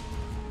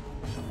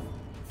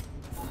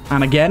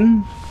 And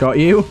again, got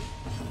you.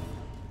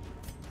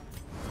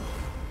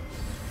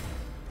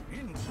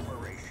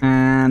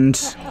 And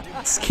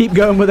let's keep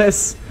going with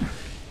this.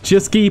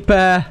 Just keep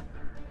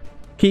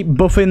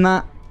buffing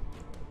that.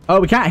 Oh,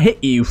 we can't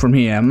hit you from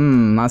here.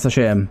 That's a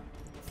shame.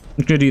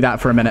 I'm gonna do that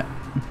for a minute.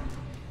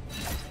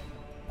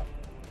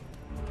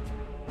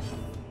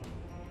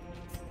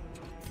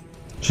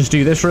 Just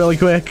do this really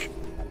quick.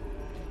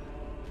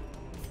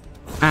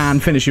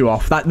 And finish you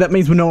off. That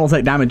means we no one will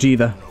take damage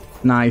either.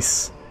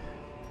 Nice.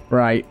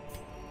 Right.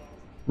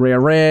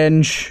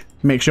 Rearrange.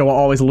 Make sure we're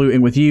always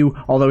looting with you.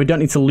 Although we don't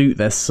need to loot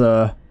this,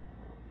 so...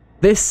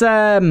 This,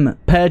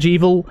 Purge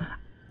Evil,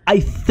 I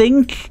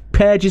think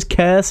purges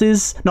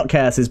curses. Not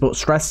curses, but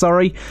stress,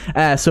 sorry.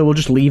 So we'll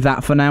just leave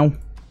that for now.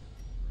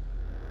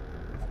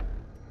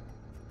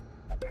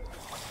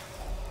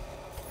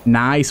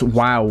 Nice.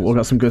 Wow, we've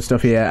got some good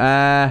stuff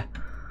here.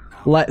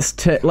 Let's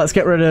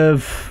get rid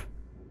of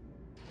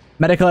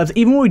medical herbs.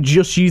 Even when we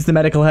just use the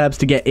medical herbs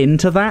to get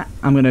into that,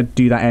 I'm going to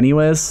do that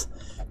anyways.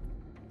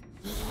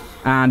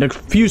 And a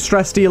few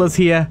stress dealers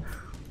here.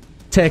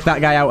 Take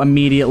that guy out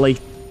immediately.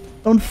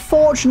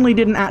 Unfortunately,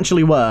 didn't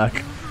actually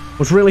work.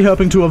 Was really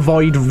hoping to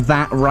avoid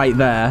that right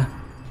there.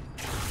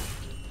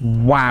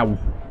 Wow.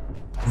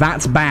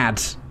 That's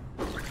bad.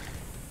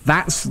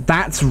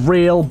 That's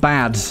real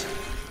bad.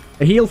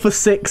 A heal for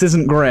 6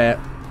 isn't great.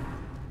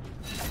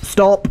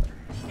 Stop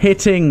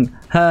hitting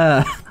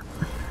her.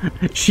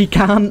 She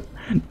can't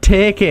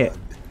take it.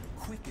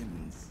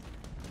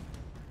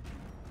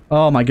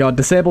 Oh my god,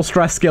 disable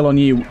stress skill on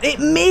you. It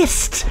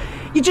missed!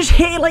 You just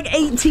hit it like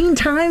 18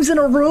 times in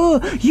a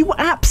row. You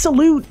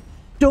absolute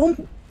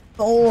dumb.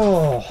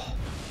 Oh.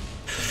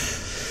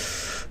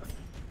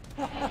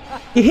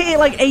 You hit it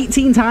like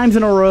 18 times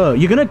in a row.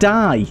 You're gonna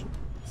die.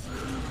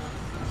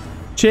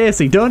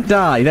 Chasey, don't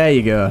die. There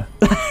you go.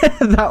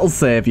 That'll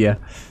save you.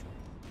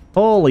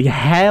 Holy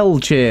hell,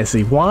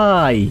 Chasey.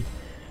 Why?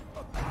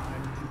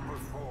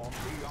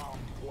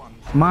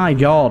 My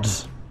god.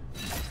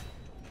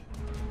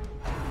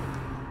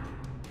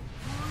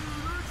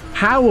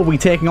 How are we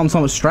taking on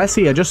so much stress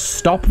here? Just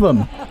stop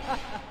them.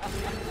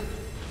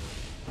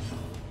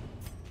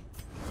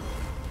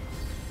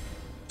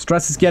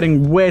 Stress is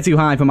getting way too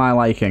high for my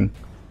liking.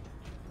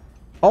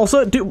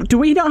 Also, do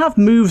we not have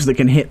moves that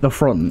can hit the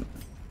front?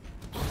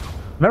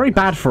 Very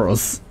bad for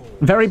us.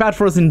 Very bad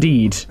for us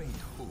indeed.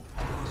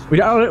 We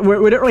don't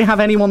really have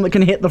anyone that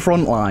can hit the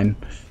front line.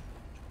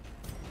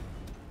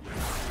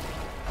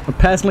 I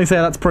personally say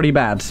that's pretty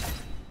bad.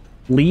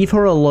 Leave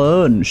her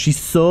alone. She's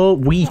so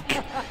weak.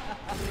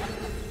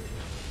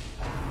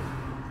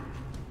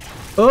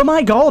 Oh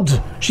my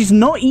god! She's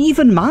not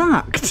even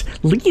marked!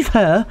 Leave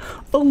her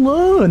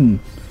alone!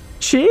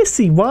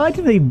 Chasey, why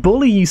do they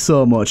bully you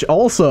so much?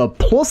 Also,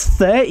 plus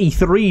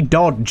 33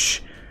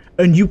 dodge.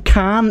 And you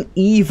can't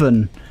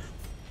even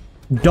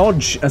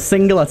dodge a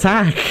single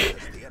attack.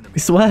 I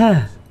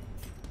swear.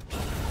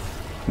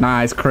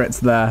 Nice crits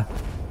there.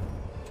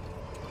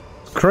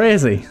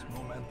 Crazy.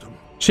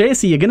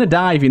 Chasey, you're gonna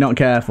die if you're not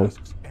careful.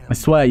 I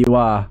swear you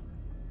are.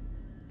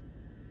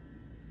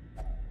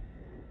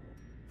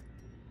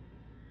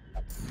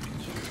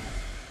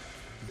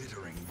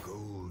 Glittering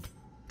gold,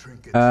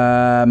 trinkets,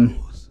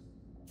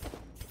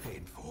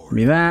 paid for give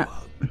me that.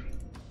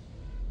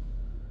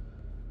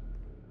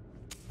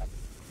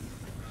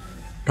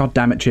 God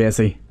damn it,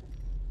 Chasey.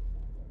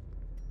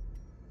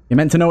 You're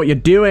meant to know what you're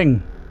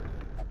doing.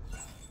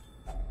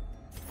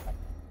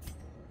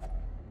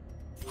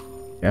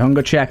 Okay,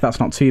 hunger check, that's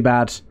not too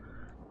bad.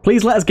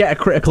 Please let us get a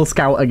critical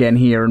scout again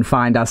here and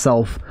find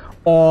ourselves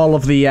all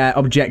of the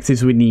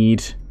objectives we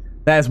need.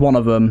 There's one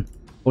of them.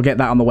 We'll get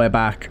that on the way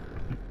back.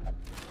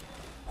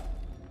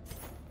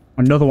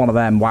 Another one of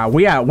them. Wow,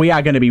 we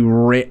are going to be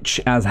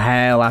rich as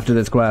hell after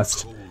this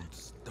quest. cold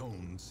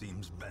stone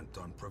seems bent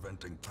on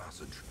preventing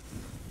passage.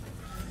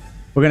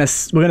 We're gonna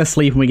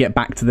sleep when we get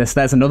back to this.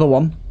 There's another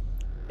one.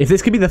 If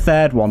this could be the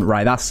third one,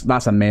 right?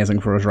 That's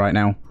amazing for us right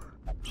now.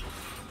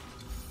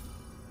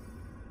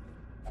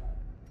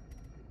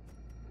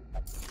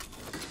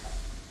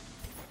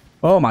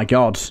 Oh my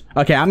god.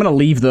 Okay, I'm gonna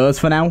leave those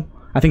for now.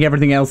 I think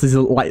everything else is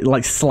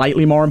like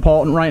slightly more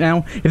important right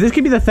now. If this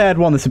could be the third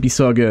one, this would be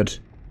so good.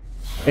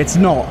 It's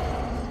not.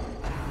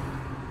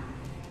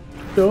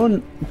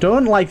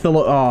 Don't like the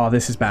look. Oh,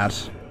 this is bad.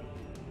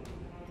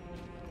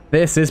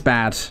 This is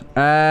bad.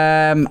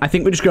 I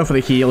think we just go for the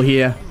heal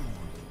here.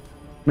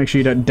 Make sure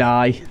you don't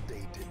die.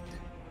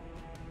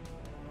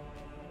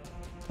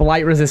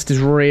 Blight resist is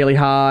really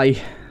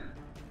high.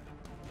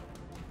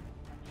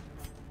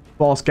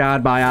 Force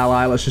guard by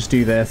ally. Let's just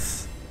do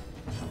this.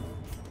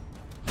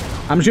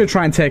 I'm just going to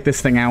try and take this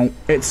thing out.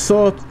 It's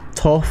so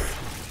tough.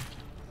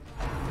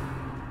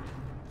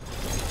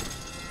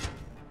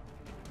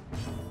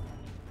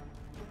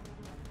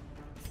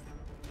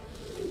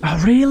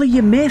 Oh, really?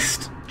 You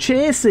missed?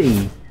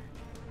 Chasey.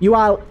 You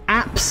are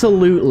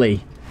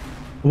absolutely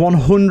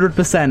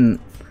 100%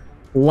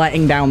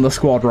 letting down the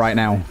squad right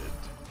now.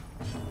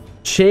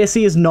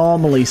 Chasey is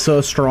normally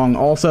so strong.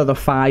 Also, the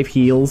 5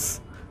 heals.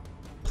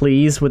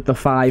 Please, with the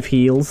 5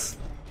 heals.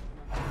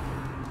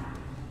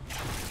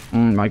 Oh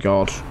my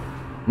god.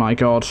 My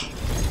god.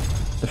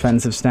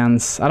 Defensive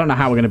stance. I don't know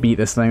how we're going to beat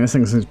this thing. This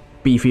thing's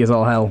beefy as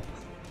all hell.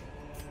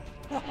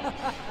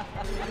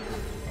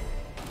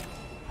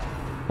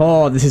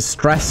 Oh, this is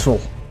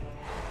stressful.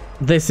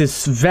 This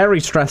is very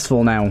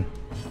stressful now.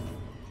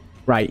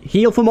 Right,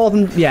 heal for more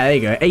than... Yeah, there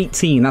you go.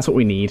 18, that's what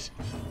we need.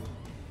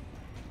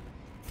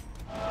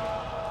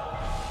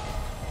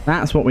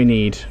 That's what we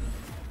need.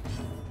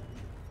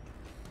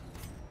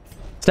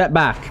 Step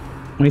back.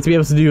 We need to be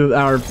able to do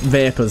our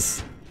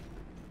vapors.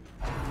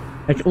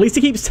 At least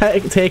he keeps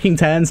taking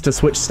turns to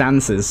switch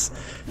stances.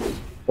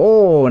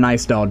 Oh,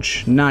 nice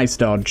dodge. Nice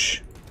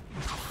dodge.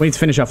 We need to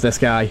finish off this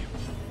guy.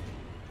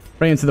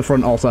 Bringing him to the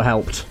front also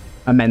helped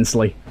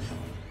immensely.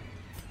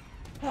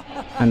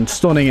 And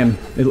stunning him,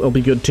 it'll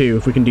be good too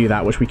if we can do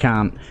that, which we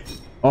can't.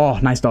 Oh,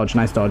 nice dodge,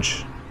 nice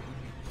dodge.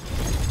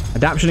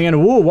 Adaption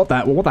again. Whoa, what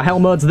the hell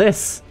mode's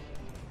this?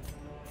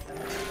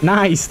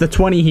 Nice, the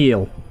 20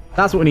 heal.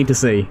 That's what we need to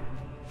see.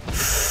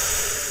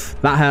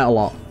 That hurt a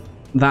lot.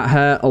 That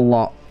hurt a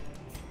lot.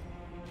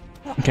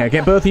 Okay,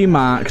 get both of you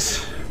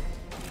marked.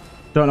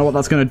 Don't know what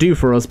that's going to do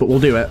for us, but we'll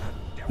do it.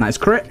 Nice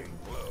crit.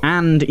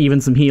 And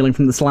even some healing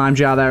from the slime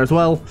jar there as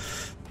well.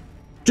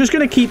 Just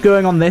going to keep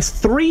going on this.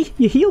 3?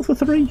 You heal for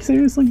 3?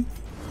 Seriously?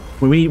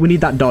 We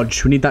need that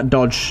dodge. We need that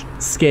dodge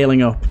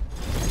scaling up.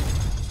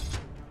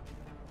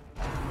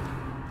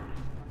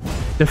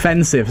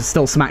 Defensive.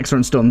 Still smacks her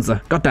and stuns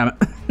her. God damn it.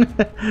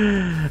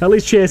 At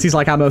least Chasey's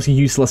like our most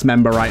useless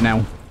member right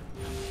now.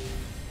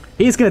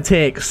 He's going to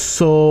take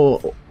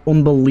so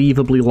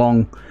unbelievably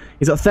long.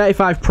 He's got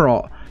 35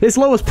 prot. This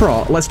lowest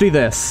prot. Let's do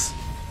this.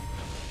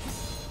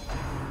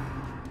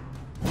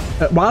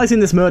 While he's in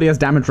this mode, he has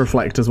damage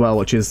reflect as well,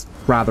 which is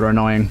rather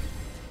annoying.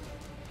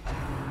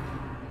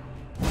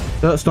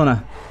 Dirt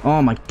stunner.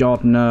 Oh my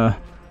god, no.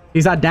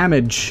 He's had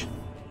damage.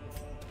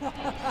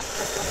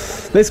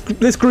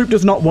 This group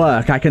does not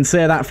work. I can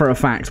say that for a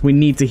fact. We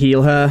need to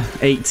heal her.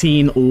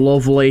 18,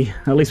 lovely.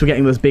 At least we're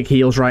getting those big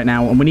heals right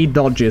now. And we need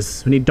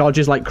dodges. We need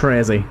dodges like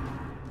crazy.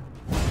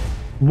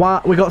 Why?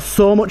 We got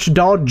so much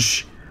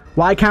dodge.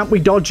 Why can't we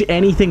dodge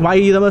anything? Why are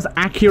you the most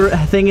accurate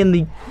thing in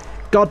the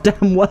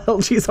goddamn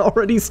world? She's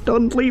already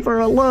stunned. Leave her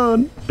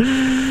alone.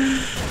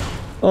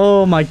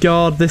 Oh my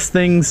god, this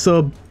thing's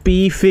so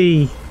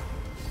beefy.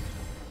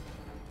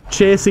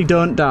 Chasey,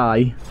 don't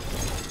die.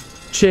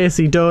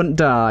 Chasey, don't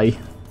die.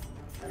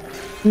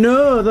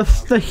 No,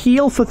 the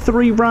heal for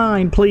 3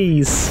 Rhine,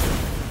 please.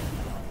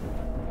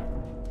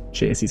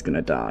 Chasey's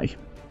gonna die.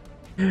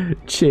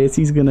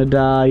 Chasey's gonna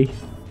die.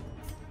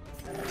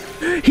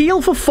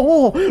 Heal for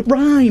 4!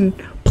 Rhine,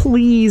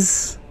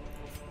 please.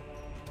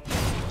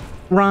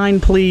 Rhine,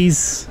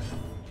 please.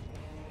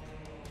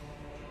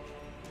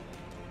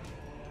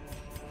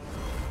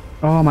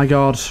 Oh my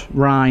god,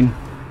 Rhine.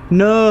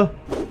 No!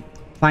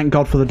 Thank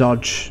god for the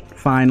dodge,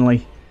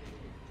 finally.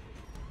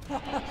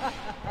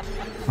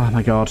 Oh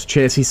my god,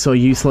 Chasey's so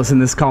useless in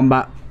this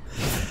combat.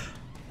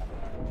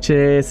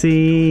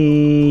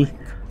 Chasey,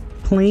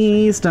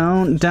 please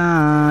don't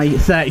die.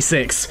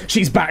 36.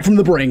 She's back from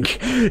the brink.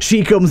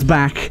 She comes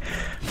back.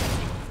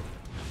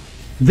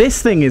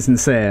 This thing is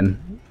insane.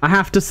 I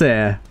have to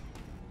say.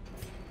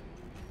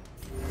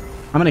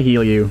 I'm gonna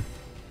heal you.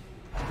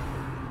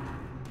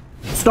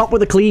 Stop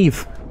with the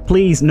cleave.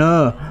 Please,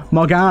 no.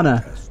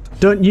 Morgana,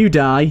 don't you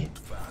die.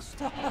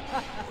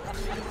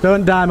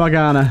 Don't die,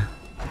 Morgana.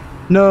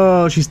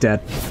 No, she's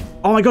dead.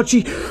 Oh my god,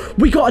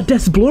 we got a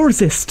Death's Blow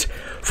resist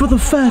for the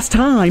first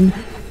time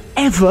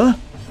ever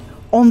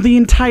on the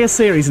entire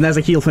series. And there's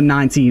a heal for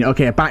 19.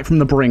 Okay, back from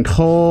the brink.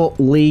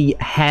 Holy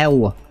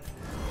hell.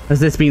 Has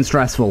this been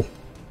stressful?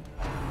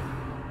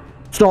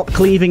 Stop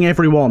cleaving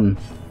everyone.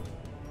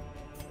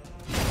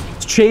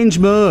 It's change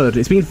mode.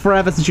 It's been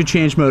forever since you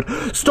changed mode.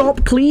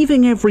 Stop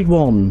cleaving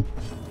everyone.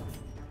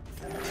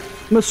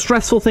 Most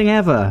stressful thing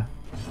ever.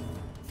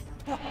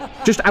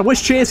 Just, I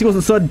wish Chasey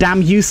wasn't so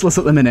damn useless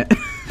at the minute.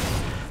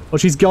 Well,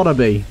 she's gotta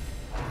be.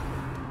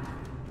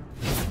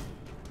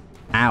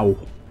 Ow.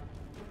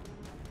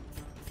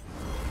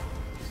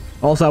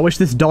 Also, I wish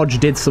this dodge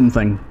did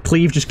something.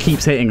 Cleave just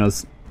keeps hitting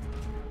us.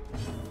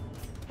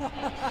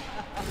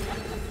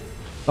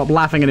 Stop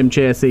laughing at him,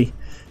 Chasey.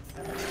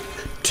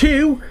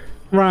 2.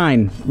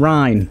 Rhine,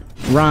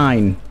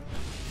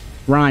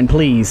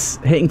 please.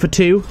 Hitting for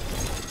 2.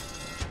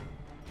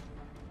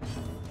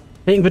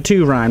 Hitting for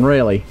 2, Rhine,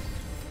 really.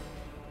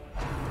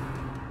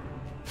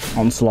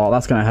 Onslaught,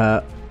 that's gonna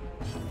hurt.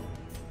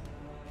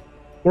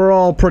 We're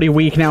all pretty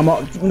weak now.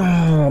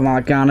 Oh,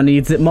 Morgana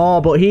needs it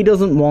more, but he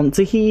doesn't want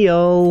to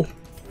heal.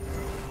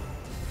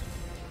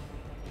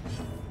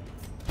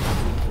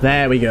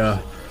 There we go.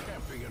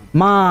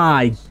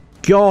 My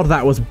god,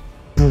 that was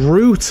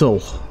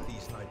brutal.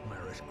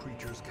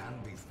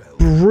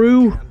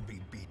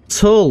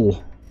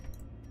 Brutal.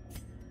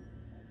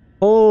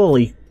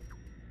 Holy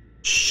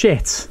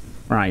shit.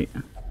 Right.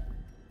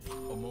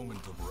 Oh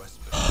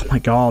my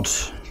god.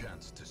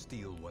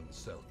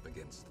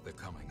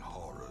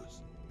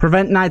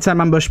 Prevent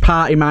nighttime ambush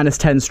party minus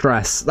 10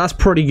 stress. That's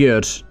pretty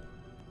good.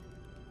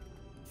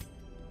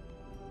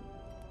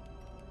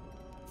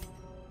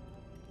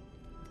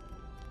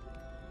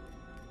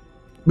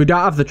 We don't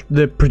have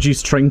the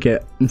produced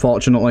trinket,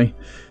 unfortunately.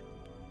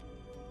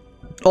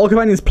 All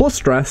companions plus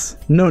stress?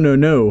 No, no,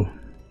 no.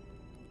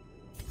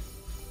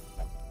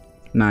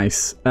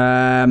 Nice.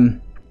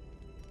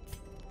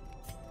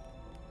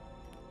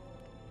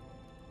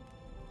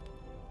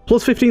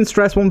 Plus 15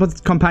 stress, 1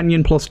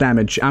 companion plus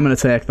damage. I'm gonna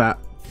take that.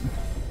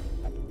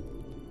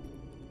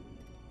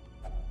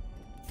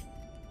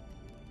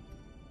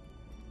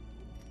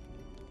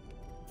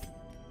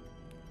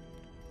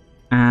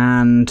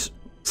 And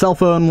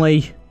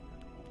self-only,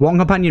 1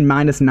 companion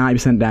minus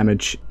 90%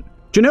 damage.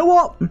 Do you know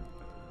what?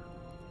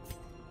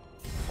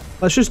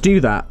 Let's just do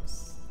that.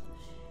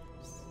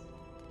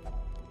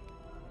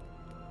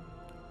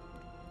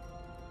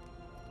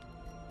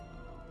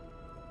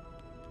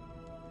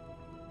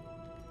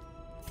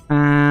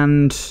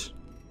 And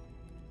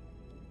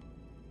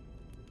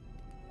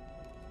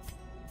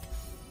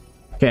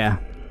okay.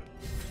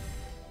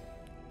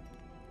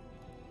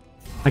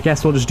 I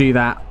guess we'll just do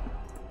that.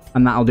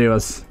 And that'll do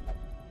us.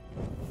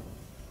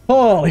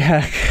 Holy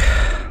heck.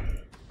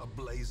 A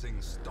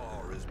blazing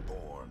star is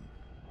born.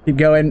 Keep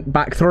going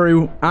back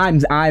through.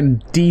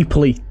 I'm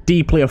deeply,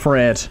 deeply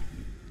afraid.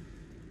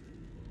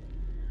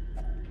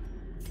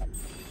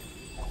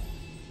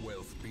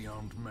 Wealth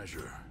beyond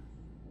measure.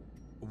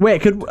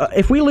 Wait,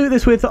 if we loot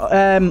this with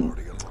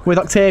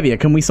Octavia,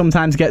 can we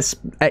sometimes get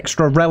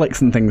extra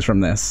relics and things from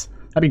this?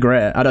 That'd be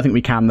great. I don't think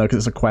we can though, because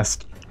it's a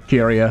quest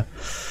curia.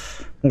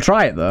 We'll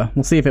try it though.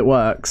 We'll see if it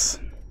works.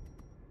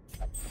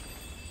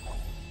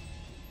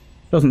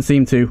 Doesn't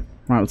seem to.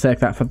 Right, we'll take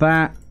that for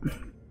that.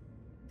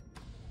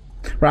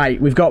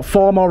 Right, we've got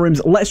 4 more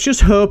rooms. Let's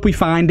just hope we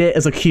find it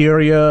as a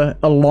curio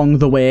along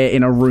the way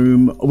in a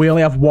room. We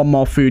only have 1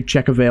 more food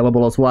check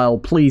available as well.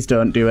 Please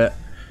don't do it.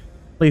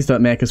 Please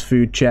don't make us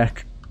food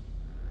check.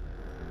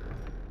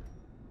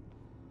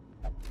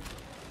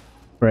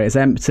 Right, it's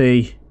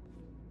empty.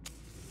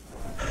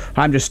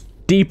 I'm just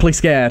deeply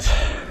scared.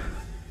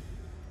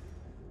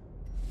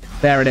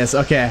 There it is.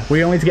 Okay,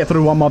 we only need to get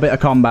through 1 more bit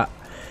of combat.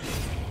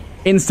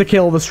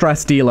 Insta-kill the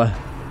stress dealer.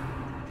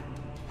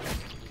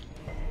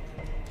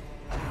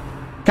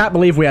 Can't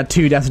believe we had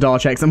 2 death's door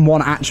checks and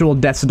 1 actual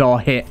death's door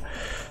hit.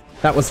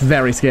 That was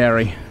very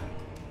scary.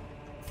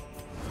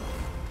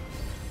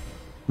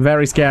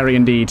 Very scary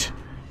indeed.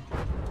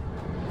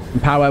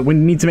 Power, we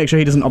need to make sure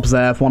he doesn't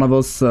observe one of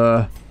us.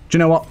 Do you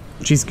know what?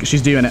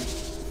 She's doing it.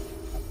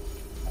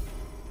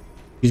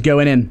 She's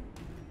going in.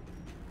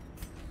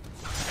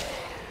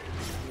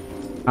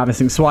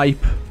 Harvesting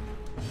swipe.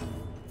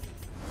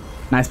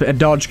 Nice bit of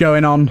dodge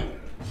going on.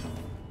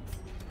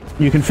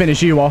 You can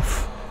finish you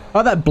off.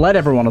 Oh, that bled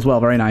everyone as well.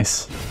 Very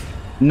nice.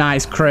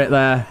 Nice crit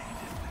there.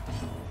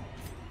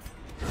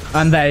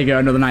 And there you go.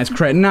 Another nice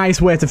crit. Nice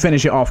way to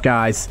finish it off,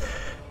 guys.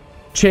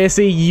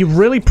 Chasey, you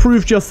really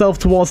proved yourself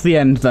towards the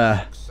end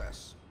there.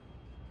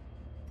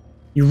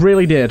 You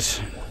really did.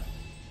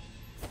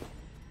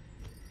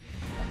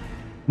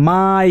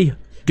 My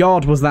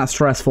God, was that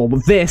stressful.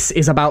 But this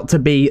is about to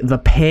be the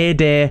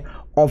payday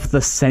of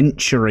the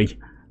century.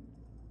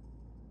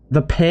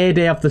 The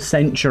payday of the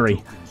century.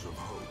 Tokens of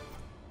hope,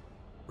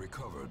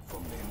 recovered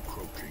from the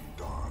encroaching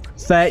dark.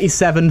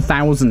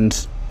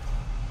 37,000.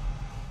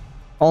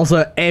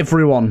 Also,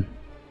 everyone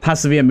has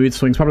severe mood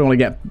swings. Probably want to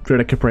get rid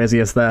of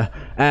Capricious there.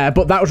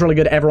 But that was really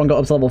good. Everyone got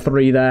up to level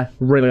 3 there.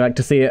 Really like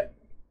to see it.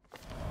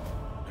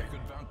 Take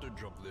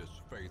advantage of this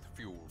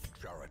faith-fueled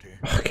charity.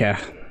 Okay.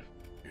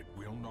 It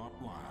will not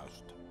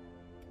last.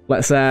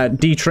 Let's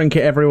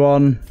de-trinket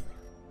everyone.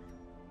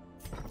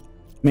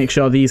 Make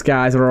sure these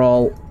guys are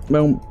all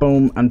boom,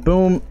 boom, and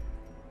boom.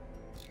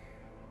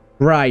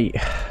 Right.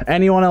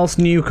 Anyone else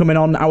new coming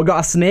on? We got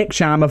a Snake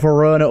Charmer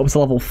Verona up to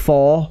level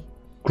 4.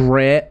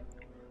 Great.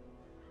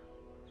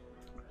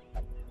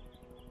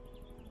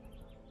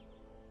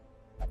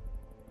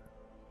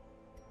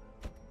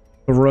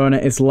 Verona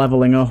is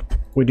leveling up.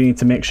 We do need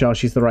to make sure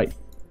she's the right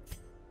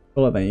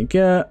color. There you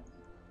go.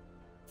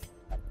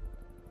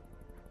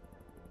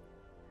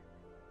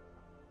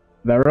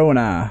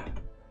 Verona.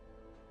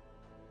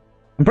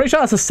 I'm pretty sure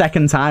that's the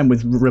second time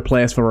we've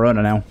replaced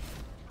Verona now.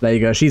 There you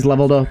go. She's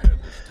leveled up.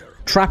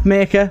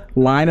 Trapmaker.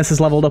 Linus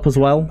is leveled up as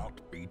well.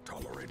 Not be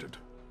tolerated.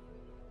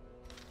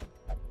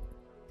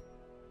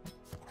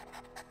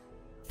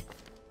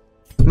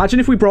 Imagine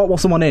if we brought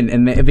someone in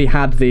and they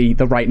had the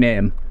right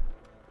name.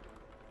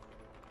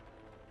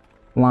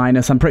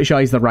 Linus. I'm pretty sure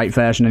he's the right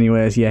version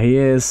anyways. Yeah, he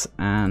is.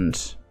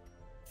 And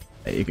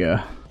there you go.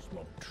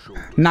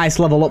 Nice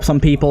level ups on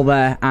people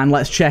there. And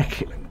let's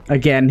check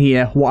again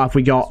here. What have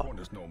we got?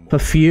 For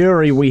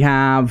Fury, we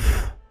have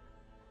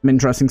some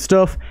interesting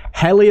stuff.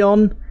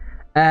 Helion.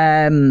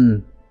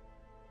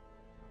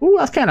 Ooh,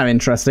 that's kind of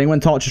interesting. When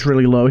torch is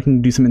really low, we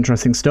can do some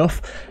interesting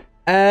stuff.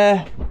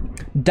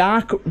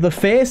 Dark, the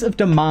Face of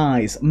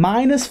Demise.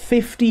 Minus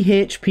 50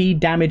 HP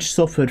damage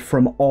suffered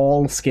from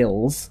all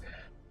skills.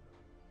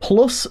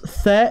 Plus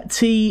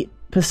 30%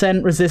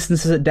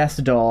 resistances at death's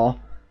door.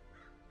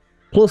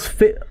 Plus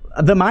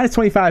the minus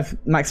 25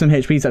 maximum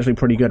HP is actually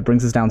pretty good.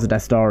 Brings us down to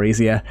death's door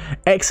easier.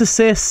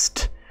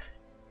 Exorcist.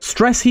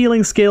 Stress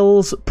healing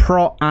skills,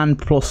 pro and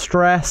plus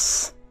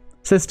stress.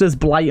 Sisters,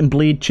 blight and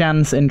bleed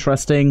chance,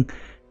 interesting.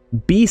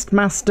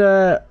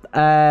 Beastmaster,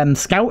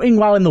 scouting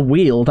while in the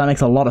wheel. That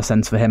makes a lot of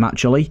sense for him,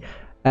 actually.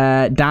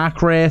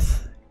 Dark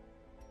Wraith.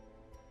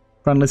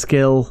 Friendly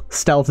skill.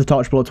 Stealth to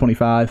torch below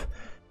 25.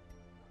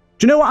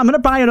 Do you know what? I'm going to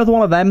buy another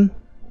one of them.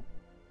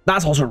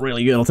 That's also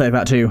really good. I'll take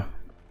that too.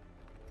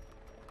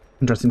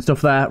 Interesting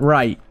stuff there.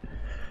 Right.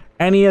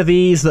 Any of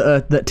these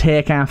that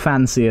take our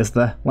fancy, is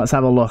there? Let's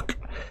have a look.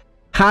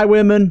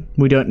 Highwayman,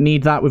 we don't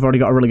need that. We've already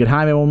got a really good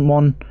Highwayman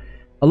one.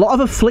 A lot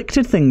of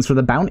afflicted things for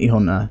the Bounty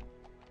Hunter.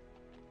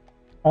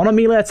 On a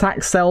melee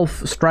attack,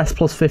 self, stress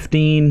plus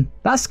 15.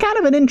 That's kind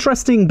of an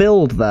interesting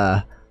build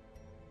there.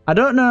 I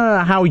don't know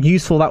how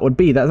useful that would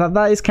be.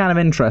 That is kind of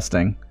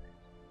interesting.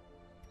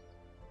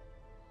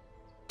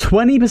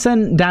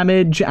 20%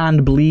 damage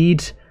and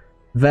bleed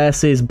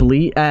versus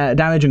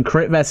damage and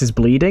crit versus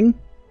bleeding.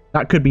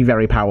 That could be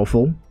very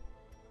powerful.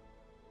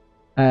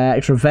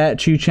 Extra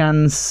virtue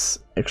chance,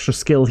 extra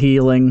skill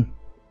healing.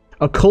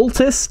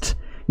 Occultist,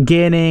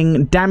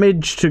 gaining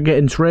damage to get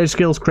into range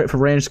skills, crit for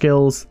range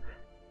skills.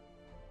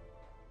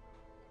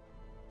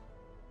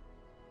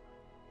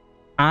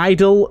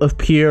 Idol of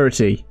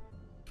Purity,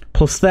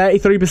 plus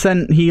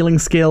 33% healing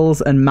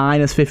skills and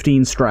minus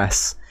 15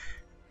 stress.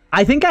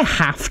 I think I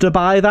have to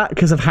buy that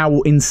because of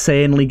how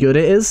insanely good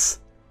it is.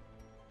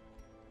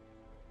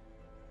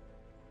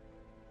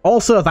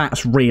 Also,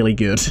 that's really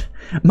good.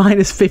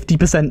 Minus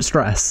 50%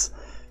 stress.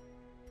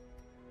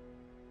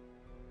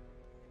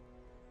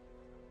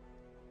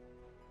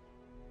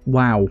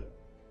 Wow.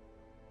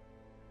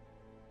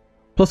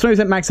 Plus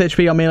 20% max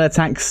HP on melee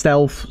attack,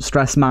 stealth,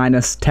 stress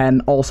minus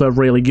 10. Also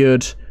really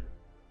good.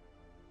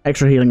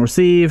 Extra healing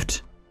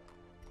received.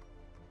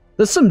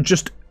 There's some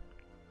just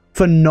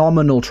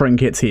phenomenal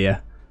trinkets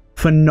here.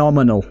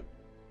 Phenomenal.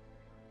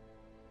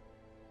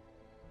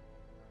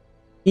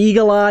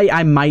 Eagle Eye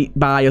I might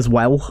buy as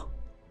well.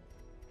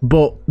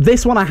 But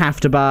this one I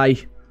have to buy.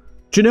 Do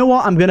you know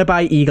what? I'm going to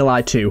buy Eagle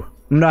Eye too.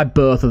 I'm going to buy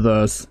both of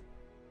those.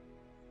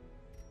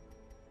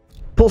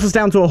 Puts us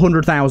down to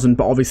 100,000,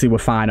 but obviously we're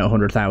fine at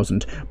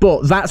 100,000.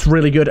 But that's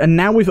really good. And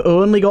now we've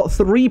only got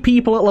 3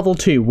 people at level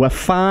 2. We're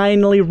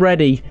finally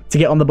ready to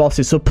get on the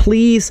bosses. So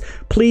please,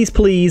 please,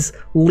 please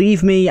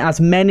leave me as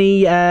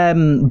many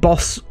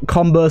boss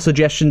combo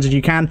suggestions as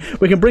you can.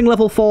 We can bring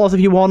level 4s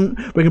if you want.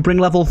 We can bring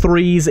level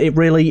 3s.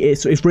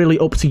 It's really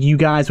up to you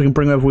guys. We can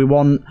bring whatever we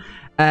want.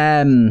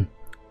 And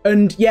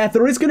yeah,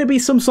 there is going to be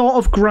some sort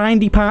of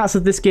grindy parts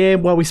of this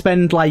game where we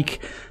spend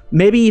like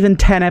maybe even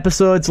 10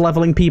 episodes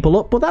leveling people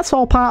up, but that's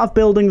all part of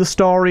building the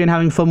story and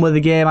having fun with the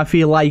game. I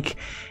feel like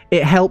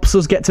it helps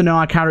us get to know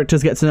our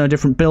characters, get to know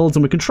different builds,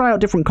 and we can try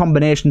out different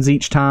combinations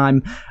each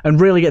time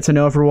and really get to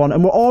know everyone.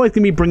 And we're always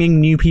going to be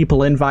bringing new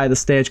people in via the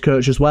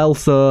stagecoach as well,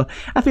 so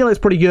I feel it's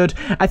pretty good.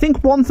 I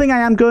think one thing I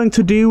am going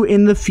to do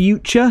in the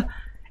future,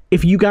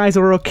 if you guys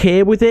are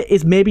okay with it,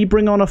 is maybe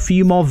bring on a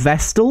few more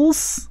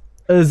Vestals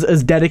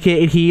as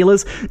dedicated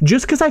healers,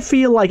 just because I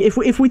feel like if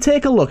we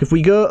take a look, if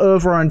we go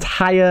over our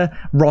entire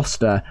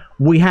roster,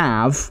 we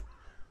have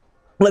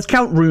Let's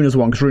count Rune as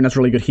one, because Rune has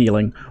really good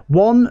healing.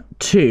 1,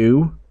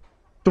 2,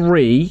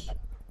 3,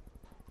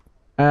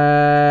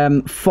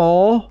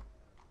 4,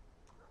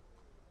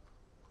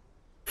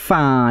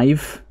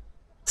 5,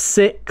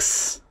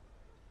 6,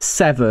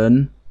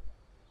 7,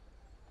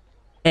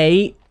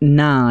 8,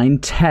 9,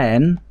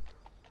 10,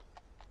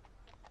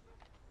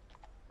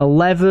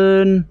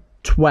 11,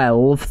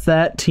 12,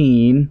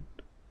 13.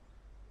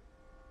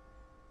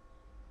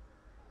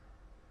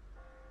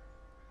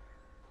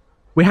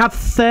 We have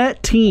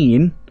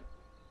 13.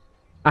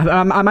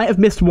 I might have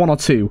missed 1 or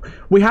 2.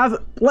 We have,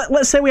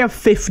 let's say we have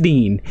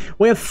 15.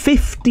 We have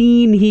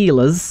 15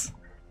 healers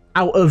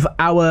out of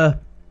our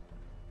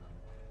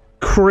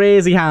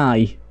crazy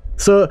high.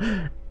 So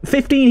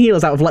 15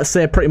 healers out of, let's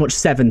say, pretty much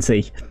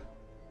 70.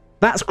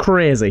 That's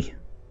crazy.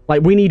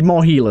 Like, we need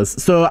more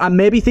healers. So I'm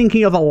maybe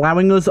thinking of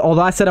allowing us,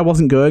 although I said I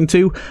wasn't going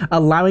to,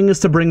 allowing us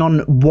to bring on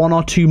 1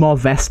 or 2 more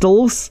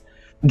Vestals,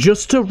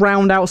 just to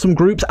round out some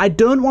groups. I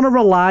don't want to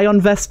rely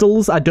on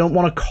Vestals. I don't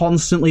want to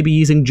constantly be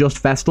using just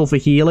Vestal for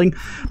healing.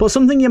 But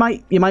something you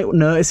might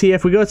notice here,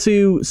 if we go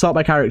to sort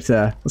by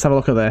character, let's have a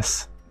look at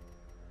this.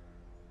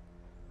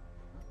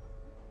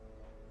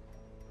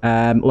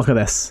 Look at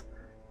this.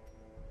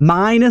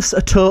 Minus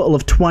a total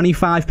of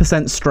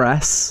 25%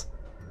 stress.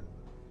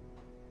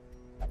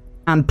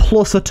 And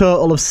plus a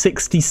total of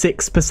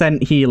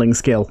 66% healing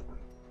skill.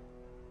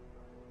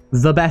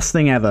 The best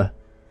thing ever.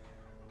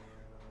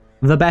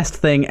 The best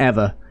thing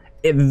ever.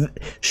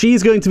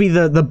 She's going to be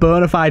the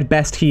bona fide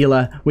best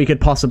healer we could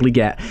possibly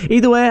get.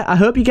 Either way, I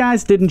hope you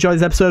guys did enjoy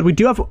this episode. We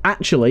do have,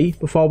 actually,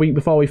 before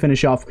we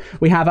finish off,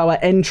 we have our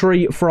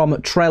entry from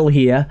Trell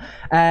here.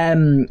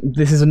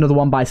 This is another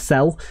one by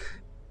Cell.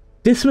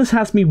 Dismas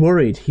has me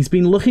worried. He's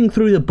been looking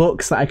through the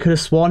books that I could have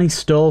sworn he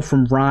stole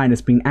from Ryan.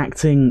 Has been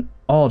acting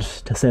odd,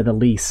 to say the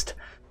least.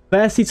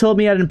 First, he told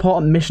me he had an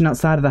important mission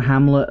outside of the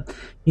hamlet.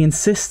 He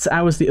insists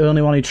I was the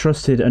only one he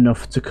trusted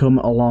enough to come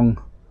along.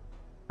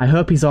 I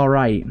hope he's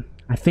alright.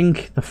 I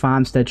think the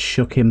farmstead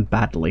shook him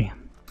badly.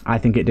 I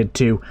think it did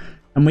too.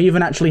 And we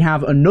even actually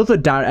have another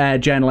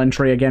journal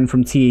entry again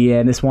from TEA,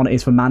 and this one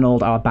is for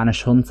Manold, our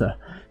banished hunter.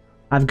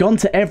 I've gone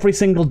to every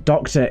single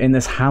doctor in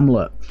this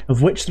hamlet,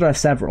 of which there are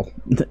several.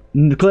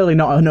 Clearly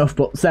not enough,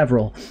 but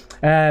several.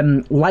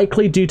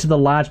 Likely due to the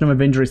large number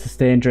of injuries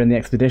sustained during the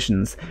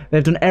expeditions.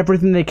 They've done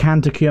everything they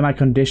can to cure my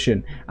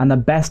condition, and the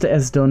best it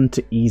has done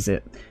to ease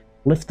it.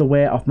 Lift the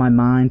weight off my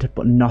mind,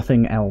 but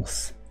nothing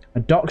else. A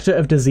doctor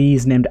of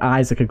disease named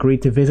Isaac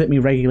agreed to visit me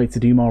regularly to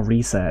do more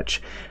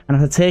research, and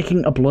after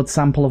taking a blood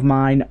sample of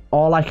mine,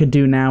 all I could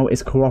do now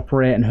is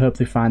cooperate and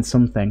hopefully find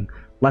something,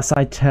 lest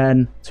I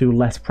turn to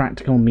less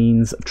practical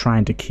means of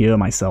trying to cure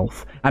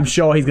myself. I'm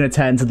sure he's going to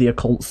turn to the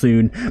occult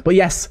soon. But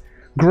yes,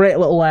 great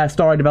little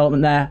story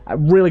development there. A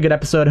really good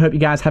episode. I hope you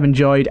guys have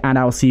enjoyed, and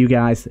I will see you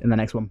guys in the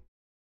next one.